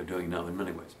stuff they're doing now in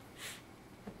many ways.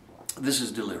 This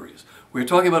is delirious. We're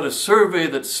talking about a survey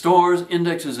that stores,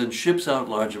 indexes, and ships out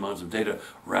large amounts of data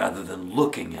rather than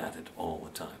looking at it all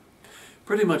the time.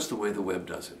 Pretty much the way the web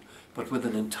does it, but with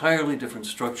an entirely different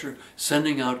structure,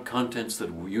 sending out contents that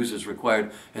users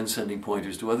required and sending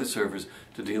pointers to other servers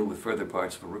to deal with further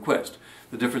parts of a request.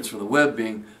 The difference from the web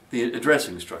being the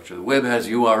addressing structure. The web has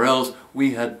URLs.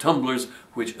 We had tumblers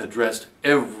which addressed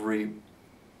every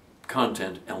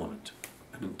content element.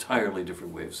 An entirely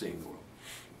different way of seeing the world.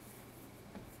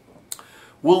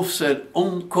 Wolf said,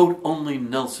 quote, only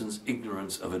Nelson's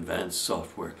ignorance of advanced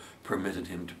software permitted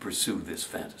him to pursue this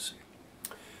fantasy.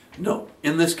 No,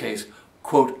 in this case,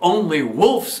 quote, only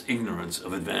Wolf's ignorance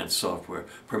of advanced software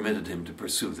permitted him to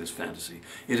pursue this fantasy.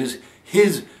 It is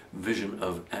his vision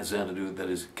of Xanadu that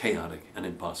is chaotic and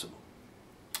impossible.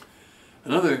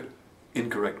 Another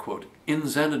incorrect quote, in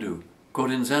Xanadu, quote,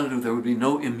 in Xanadu there would be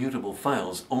no immutable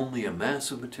files, only a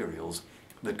mass of materials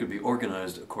that could be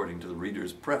organized according to the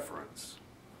reader's preference.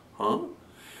 Huh?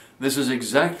 This is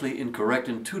exactly incorrect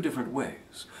in two different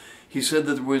ways. He said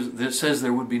that says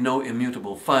there would be no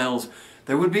immutable files.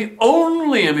 There would be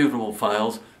only immutable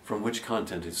files from which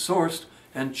content is sourced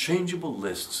and changeable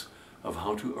lists of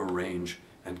how to arrange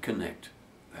and connect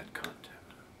that content.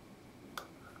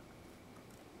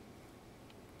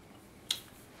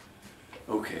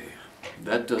 Okay,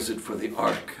 That does it for the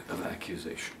arc of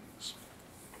accusations.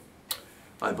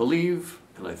 I believe,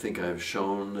 and I think I have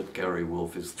shown, that Gary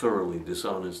Wolf is thoroughly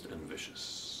dishonest and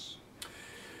vicious.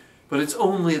 But it's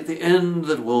only at the end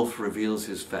that Wolf reveals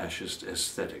his fascist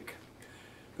aesthetic,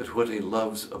 that what he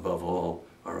loves above all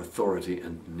are authority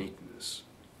and neatness.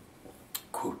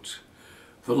 Quote,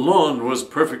 "The lawn was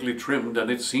perfectly trimmed, and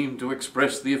it seemed to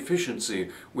express the efficiency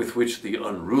with which the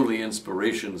unruly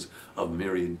inspirations of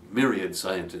myriad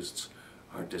scientists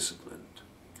are disciplined."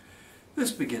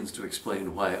 This begins to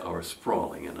explain why our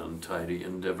sprawling and untidy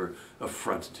endeavor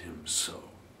affronted him so.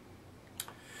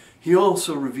 He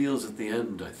also reveals at the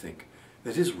end, I think,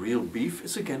 that his real beef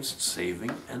is against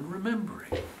saving and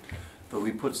remembering, though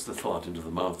he puts the thought into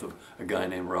the mouth of a guy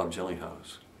named Rob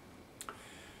Jellinghouse.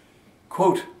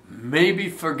 Quote, "Maybe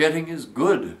forgetting is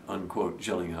good," unquote,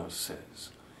 Jellinghouse says.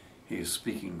 He is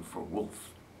speaking for Wolf.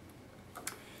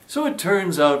 So it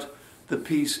turns out the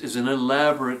piece is an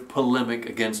elaborate polemic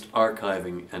against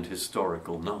archiving and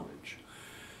historical knowledge.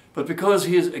 But because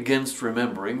he is against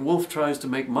remembering, Wolf tries to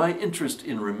make my interest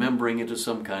in remembering into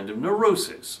some kind of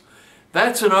neurosis.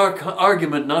 That's an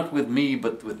argument not with me,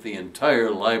 but with the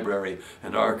entire library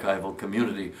and archival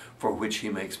community, for which he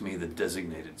makes me the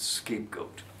designated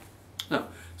scapegoat. Now,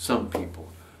 some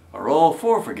people are all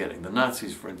for forgetting. The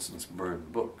Nazis, for instance,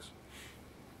 burned books.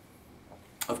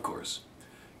 Of course,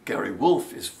 Gary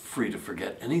Wolf is free to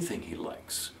forget anything he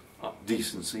likes.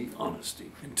 Decency,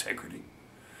 honesty, integrity.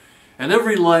 And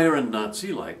every liar and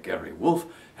Nazi, like Gary Wolf,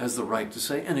 has the right to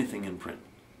say anything in print.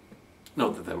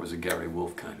 Note that was a Gary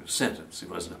Wolf kind of sentence. It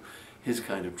wasn't his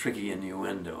kind of tricky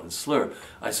innuendo and slur.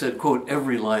 I said, quote,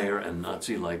 "Every liar and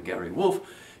Nazi like Gary Wolf."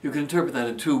 You can interpret that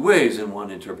in two ways. In one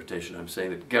interpretation, I'm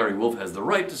saying that Gary Wolf has the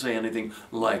right to say anything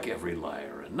like every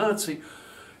liar and Nazi.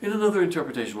 In another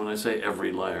interpretation, when I say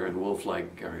every liar and Wolf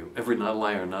like Gary, every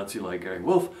liar and Nazi like Gary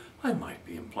Wolf, I might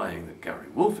be implying that Gary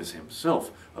Wolf is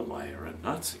himself a liar and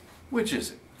Nazi. Which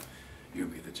is it? You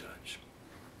be the judge.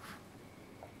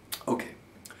 Okay.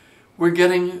 We're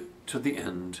getting to the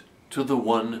end, to the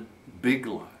one big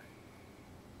lie.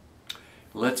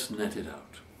 Let's net it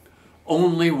out.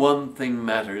 Only one thing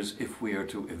matters if we are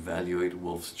to evaluate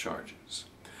Wolf's charges.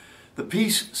 The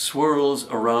piece swirls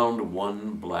around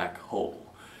one black hole,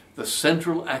 the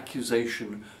central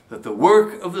accusation that the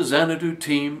work of the Xanadu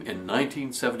team in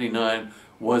 1979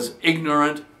 was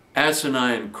ignorant,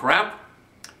 asinine crap,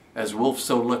 as Wolf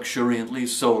so luxuriantly,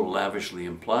 so lavishly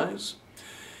implies.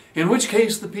 In which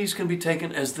case the piece can be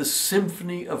taken as the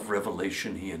symphony of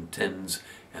revelation he intends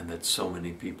and that so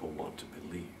many people want to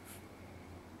believe.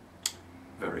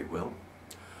 Very well.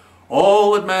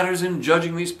 All that matters in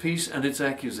judging this piece and its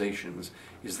accusations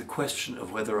is the question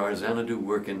of whether our Xanadu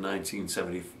work in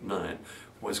 1979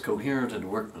 was coherent and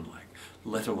workmanlike,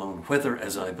 let alone whether,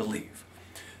 as I believe,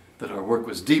 that our work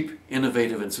was deep,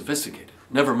 innovative, and sophisticated.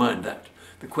 Never mind that.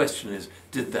 The question is,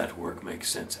 did that work make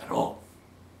sense at all?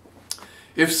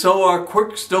 If so, our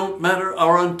quirks don't matter,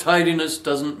 our untidiness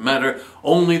doesn't matter,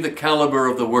 only the caliber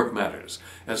of the work matters.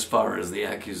 As far as the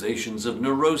accusations of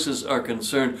neurosis are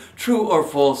concerned, true or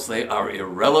false, they are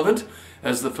irrelevant.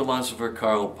 As the philosopher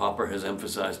Karl Popper has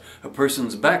emphasized, a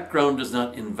person's background does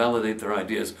not invalidate their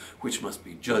ideas, which must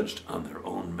be judged on their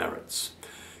own merits.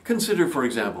 Consider, for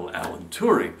example, Alan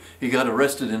Turing. He got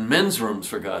arrested in men's rooms,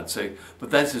 for God's sake,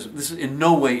 but this in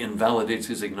no way invalidates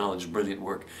his acknowledged brilliant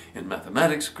work in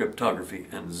mathematics, cryptography,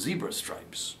 and zebra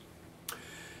stripes.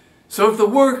 So if the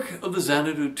work of the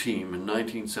Xanadu team in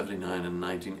 1979 and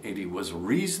 1980 was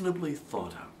reasonably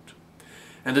thought out,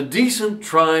 and a decent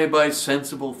try by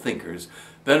sensible thinkers,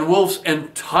 then Wolf's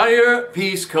entire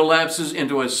piece collapses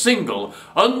into a single,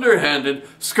 underhanded,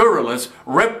 scurrilous,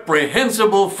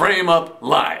 reprehensible frame-up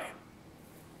lie.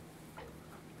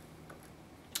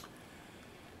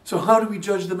 So how do we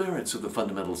judge the merits of the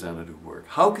fundamental Xanadu work?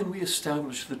 How can we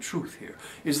establish the truth here?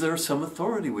 Is there some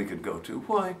authority we could go to?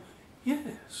 Why,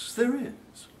 yes, there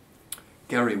is.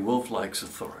 Gary Wolf likes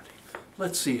authority.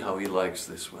 Let's see how he likes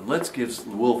this one. Let's give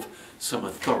Wolf some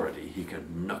authority he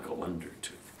can knuckle under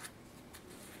to.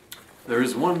 There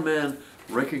is one man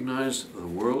recognized the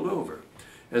world over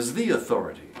as the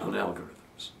authority on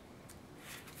algorithms.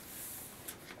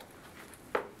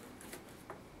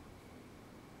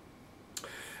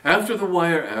 After the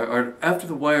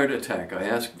Wired attack, I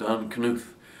asked Don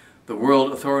Knuth, the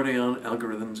world authority on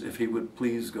algorithms, if he would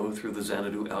please go through the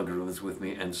Xanadu algorithms with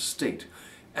me and state,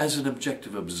 as an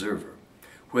objective observer,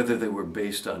 whether they were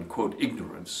based on, quote,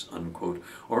 ignorance, unquote,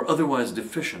 or otherwise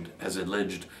deficient, as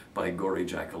alleged by Gory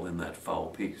Jackal in that foul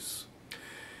piece.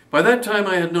 By that time,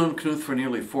 I had known Knuth for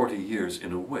nearly 40 years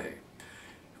in a way.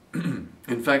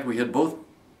 In fact, we had both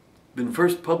been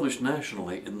first published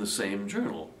nationally in the same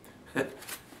journal,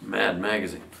 Mad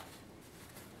Magazine.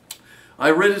 I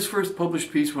read his first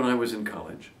published piece when I was in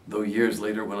college, though years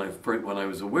later when I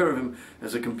was aware of him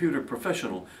as a computer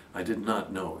professional, I did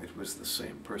not know it was the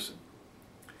same person.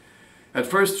 At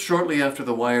first, shortly after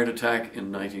the Wired attack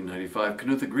in 1995,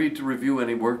 Knuth agreed to review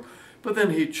any work, but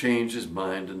then he changed his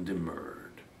mind and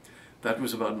demurred. That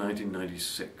was about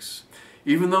 1996.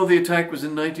 Even though the attack was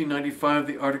in 1995,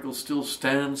 the article still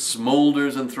stands,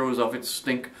 smolders, and throws off its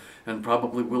stink, and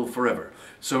probably will forever.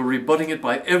 So rebutting it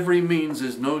by every means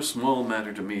is no small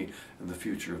matter to me and the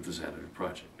future of the Xanadu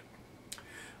project.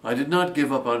 I did not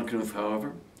give up on Knuth,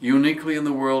 however. Uniquely in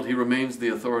the world, he remains the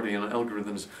authority on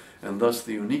algorithms, and thus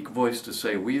the unique voice to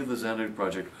say we of the Xanadu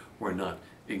project were not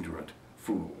ignorant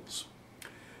fools.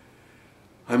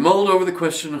 I mulled over the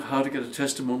question of how to get a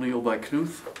testimonial by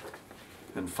Knuth,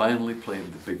 and finally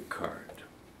played the big card.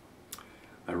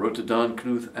 I wrote to Don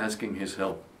Knuth asking his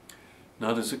help,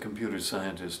 not as a computer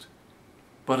scientist,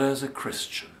 but as a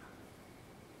Christian.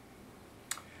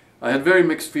 I had very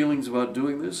mixed feelings about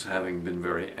doing this, having been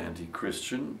very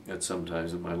anti-Christian at some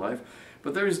times in my life,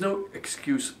 but there is no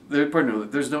excuse,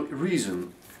 there's no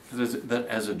reason that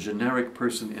as a generic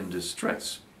person in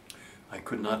distress, I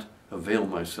could not avail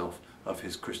myself of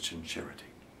his Christian charity.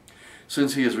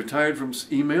 Since he has retired from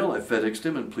email, I FedExed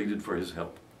him and pleaded for his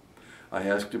help. I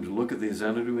asked him to look at the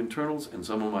Xanadu internals and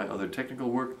some of my other technical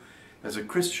work as a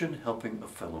Christian helping a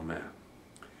fellow man.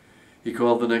 He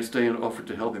called the next day and offered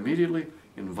to help immediately,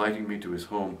 inviting me to his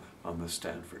home on the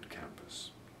Stanford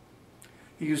campus.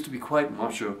 He used to be quite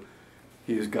macho.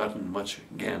 He has gotten much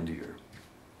gandier.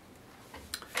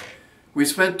 We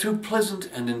spent 2 pleasant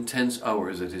and intense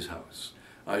hours at his house.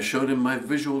 I showed him my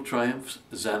visual triumphs,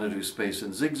 Xanadu, space,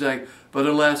 and zigzag, but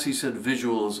alas, he said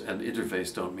visuals and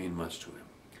interface don't mean much to him.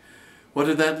 What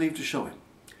did that leave to show him?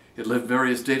 It left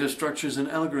various data structures and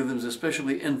algorithms,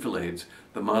 especially enfilades,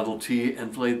 the Model T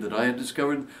enfilade that I had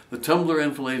discovered, the tumbler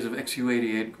enfilades of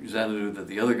XU88 Xanadu that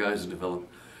the other guys had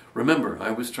developed. Remember,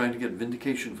 I was trying to get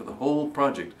vindication for the whole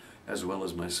project, as well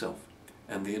as myself,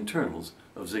 and the internals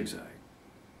of Zigzag.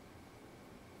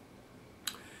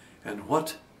 And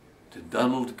what did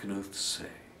Donald Knuth say?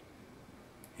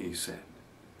 He said,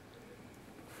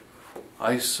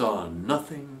 I saw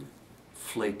nothing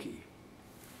flaky.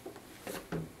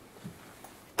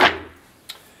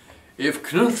 If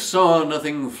Knuth saw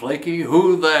nothing flaky,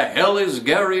 who the hell is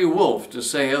Gary Wolf to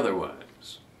say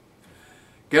otherwise?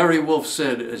 Gary Wolf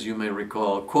said, as you may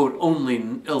recall, quote, only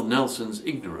Nelson's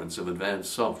ignorance of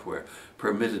advanced software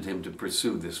permitted him to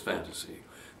pursue this fantasy.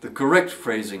 The correct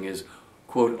phrasing is,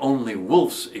 quote, only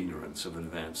Wolf's ignorance of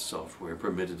advanced software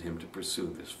permitted him to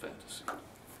pursue this fantasy.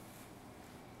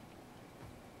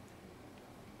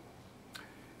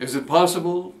 Is it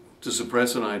possible to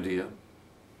suppress an idea?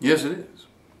 Yes, it is.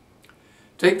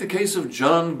 Take the case of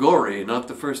John Gorey, not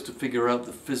the first to figure out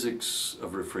the physics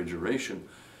of refrigeration,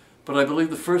 but I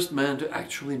believe the first man to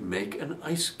actually make an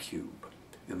ice cube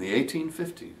in the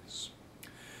 1850s.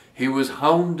 He was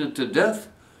hounded to death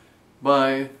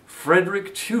by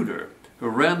Frederick Tudor, who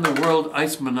ran the world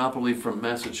ice monopoly from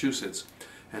Massachusetts,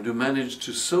 and who managed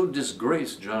to so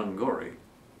disgrace John Gorey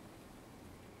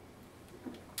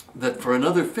that for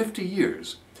another 50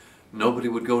 years, nobody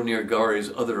would go near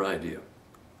Gorey's other idea,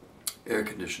 air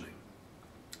conditioning.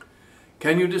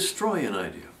 Can you destroy an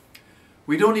idea?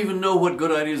 We don't even know what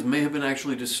good ideas may have been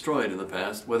actually destroyed in the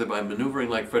past, whether by maneuvering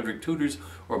like Frederick Tudor's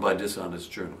or by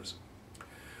dishonest journalism.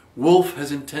 Wolf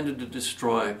has intended to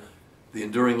destroy the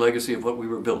enduring legacy of what we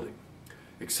were building,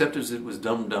 except as it was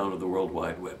dumbed down to the World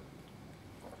Wide Web.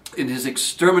 In his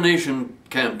extermination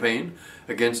campaign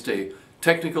against a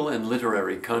technical and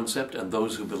literary concept and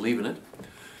those who believe in it,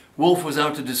 Wolf was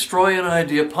out to destroy an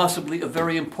idea, possibly a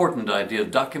very important idea,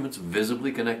 of documents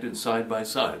visibly connected side by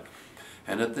side.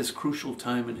 And at this crucial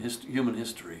time in human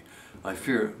history, I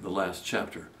fear the last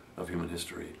chapter of human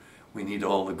history, we need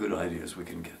all the good ideas we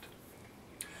can get.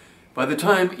 By the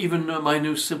time even my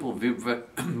new simple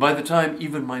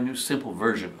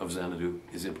version of Xanadu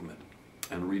is implemented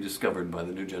and rediscovered by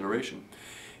the new generation,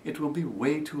 it will be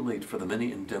way too late for the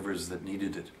many endeavors that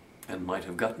needed it and might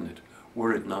have gotten it,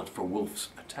 were it not for Wolf's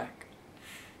attack.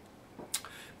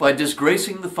 By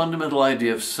disgracing the fundamental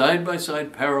idea of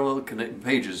side-by-side parallel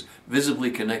pages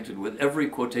visibly connected with every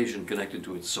quotation connected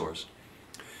to its source,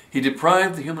 he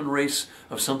deprived the human race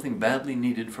of something badly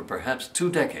needed for perhaps 2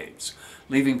 decades,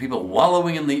 leaving people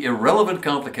wallowing in the irrelevant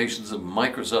complications of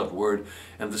Microsoft Word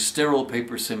and the sterile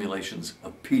paper simulations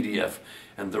of PDF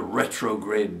and the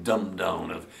retrograde dumbed down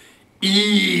of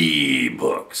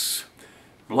e-books.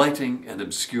 blighting and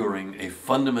obscuring a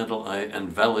fundamental and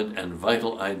valid and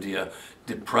vital idea,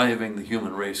 depriving the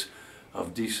human race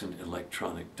of decent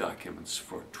electronic documents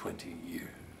for 20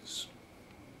 years.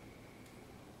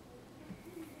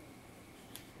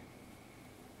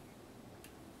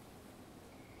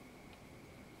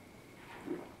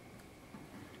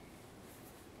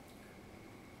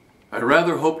 I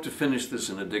rather hope to finish this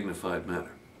in a dignified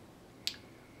manner,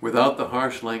 without the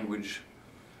harsh language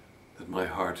that my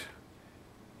heart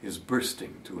is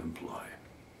bursting to imply.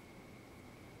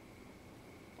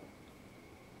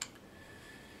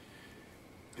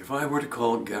 If I were to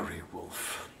call Gary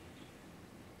Wolfe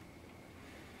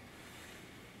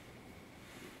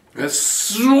a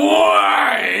swine,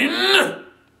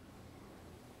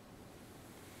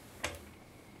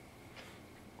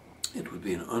 it would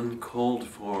be an uncalled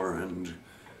for and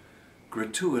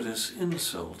gratuitous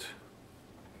insult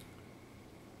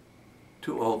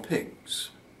to all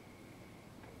pigs,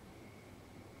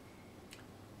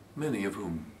 many of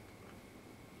whom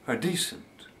are decent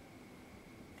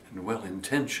and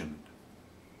well-intentioned.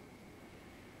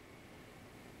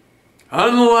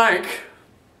 Unlike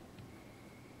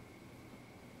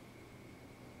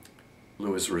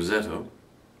Louis Rossetto,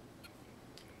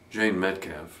 Jane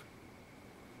Metcalfe,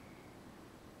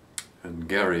 and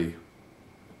Gary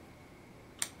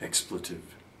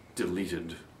expletive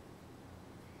deleted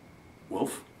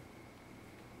Wolfe.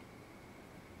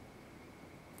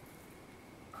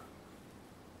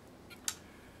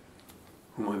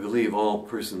 Whom I believe all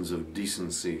persons of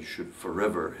decency should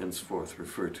forever henceforth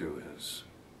refer to as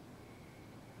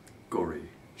Gory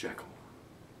Jackal.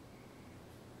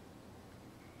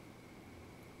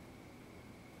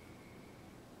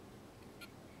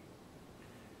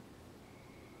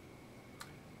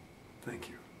 Thank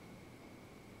you.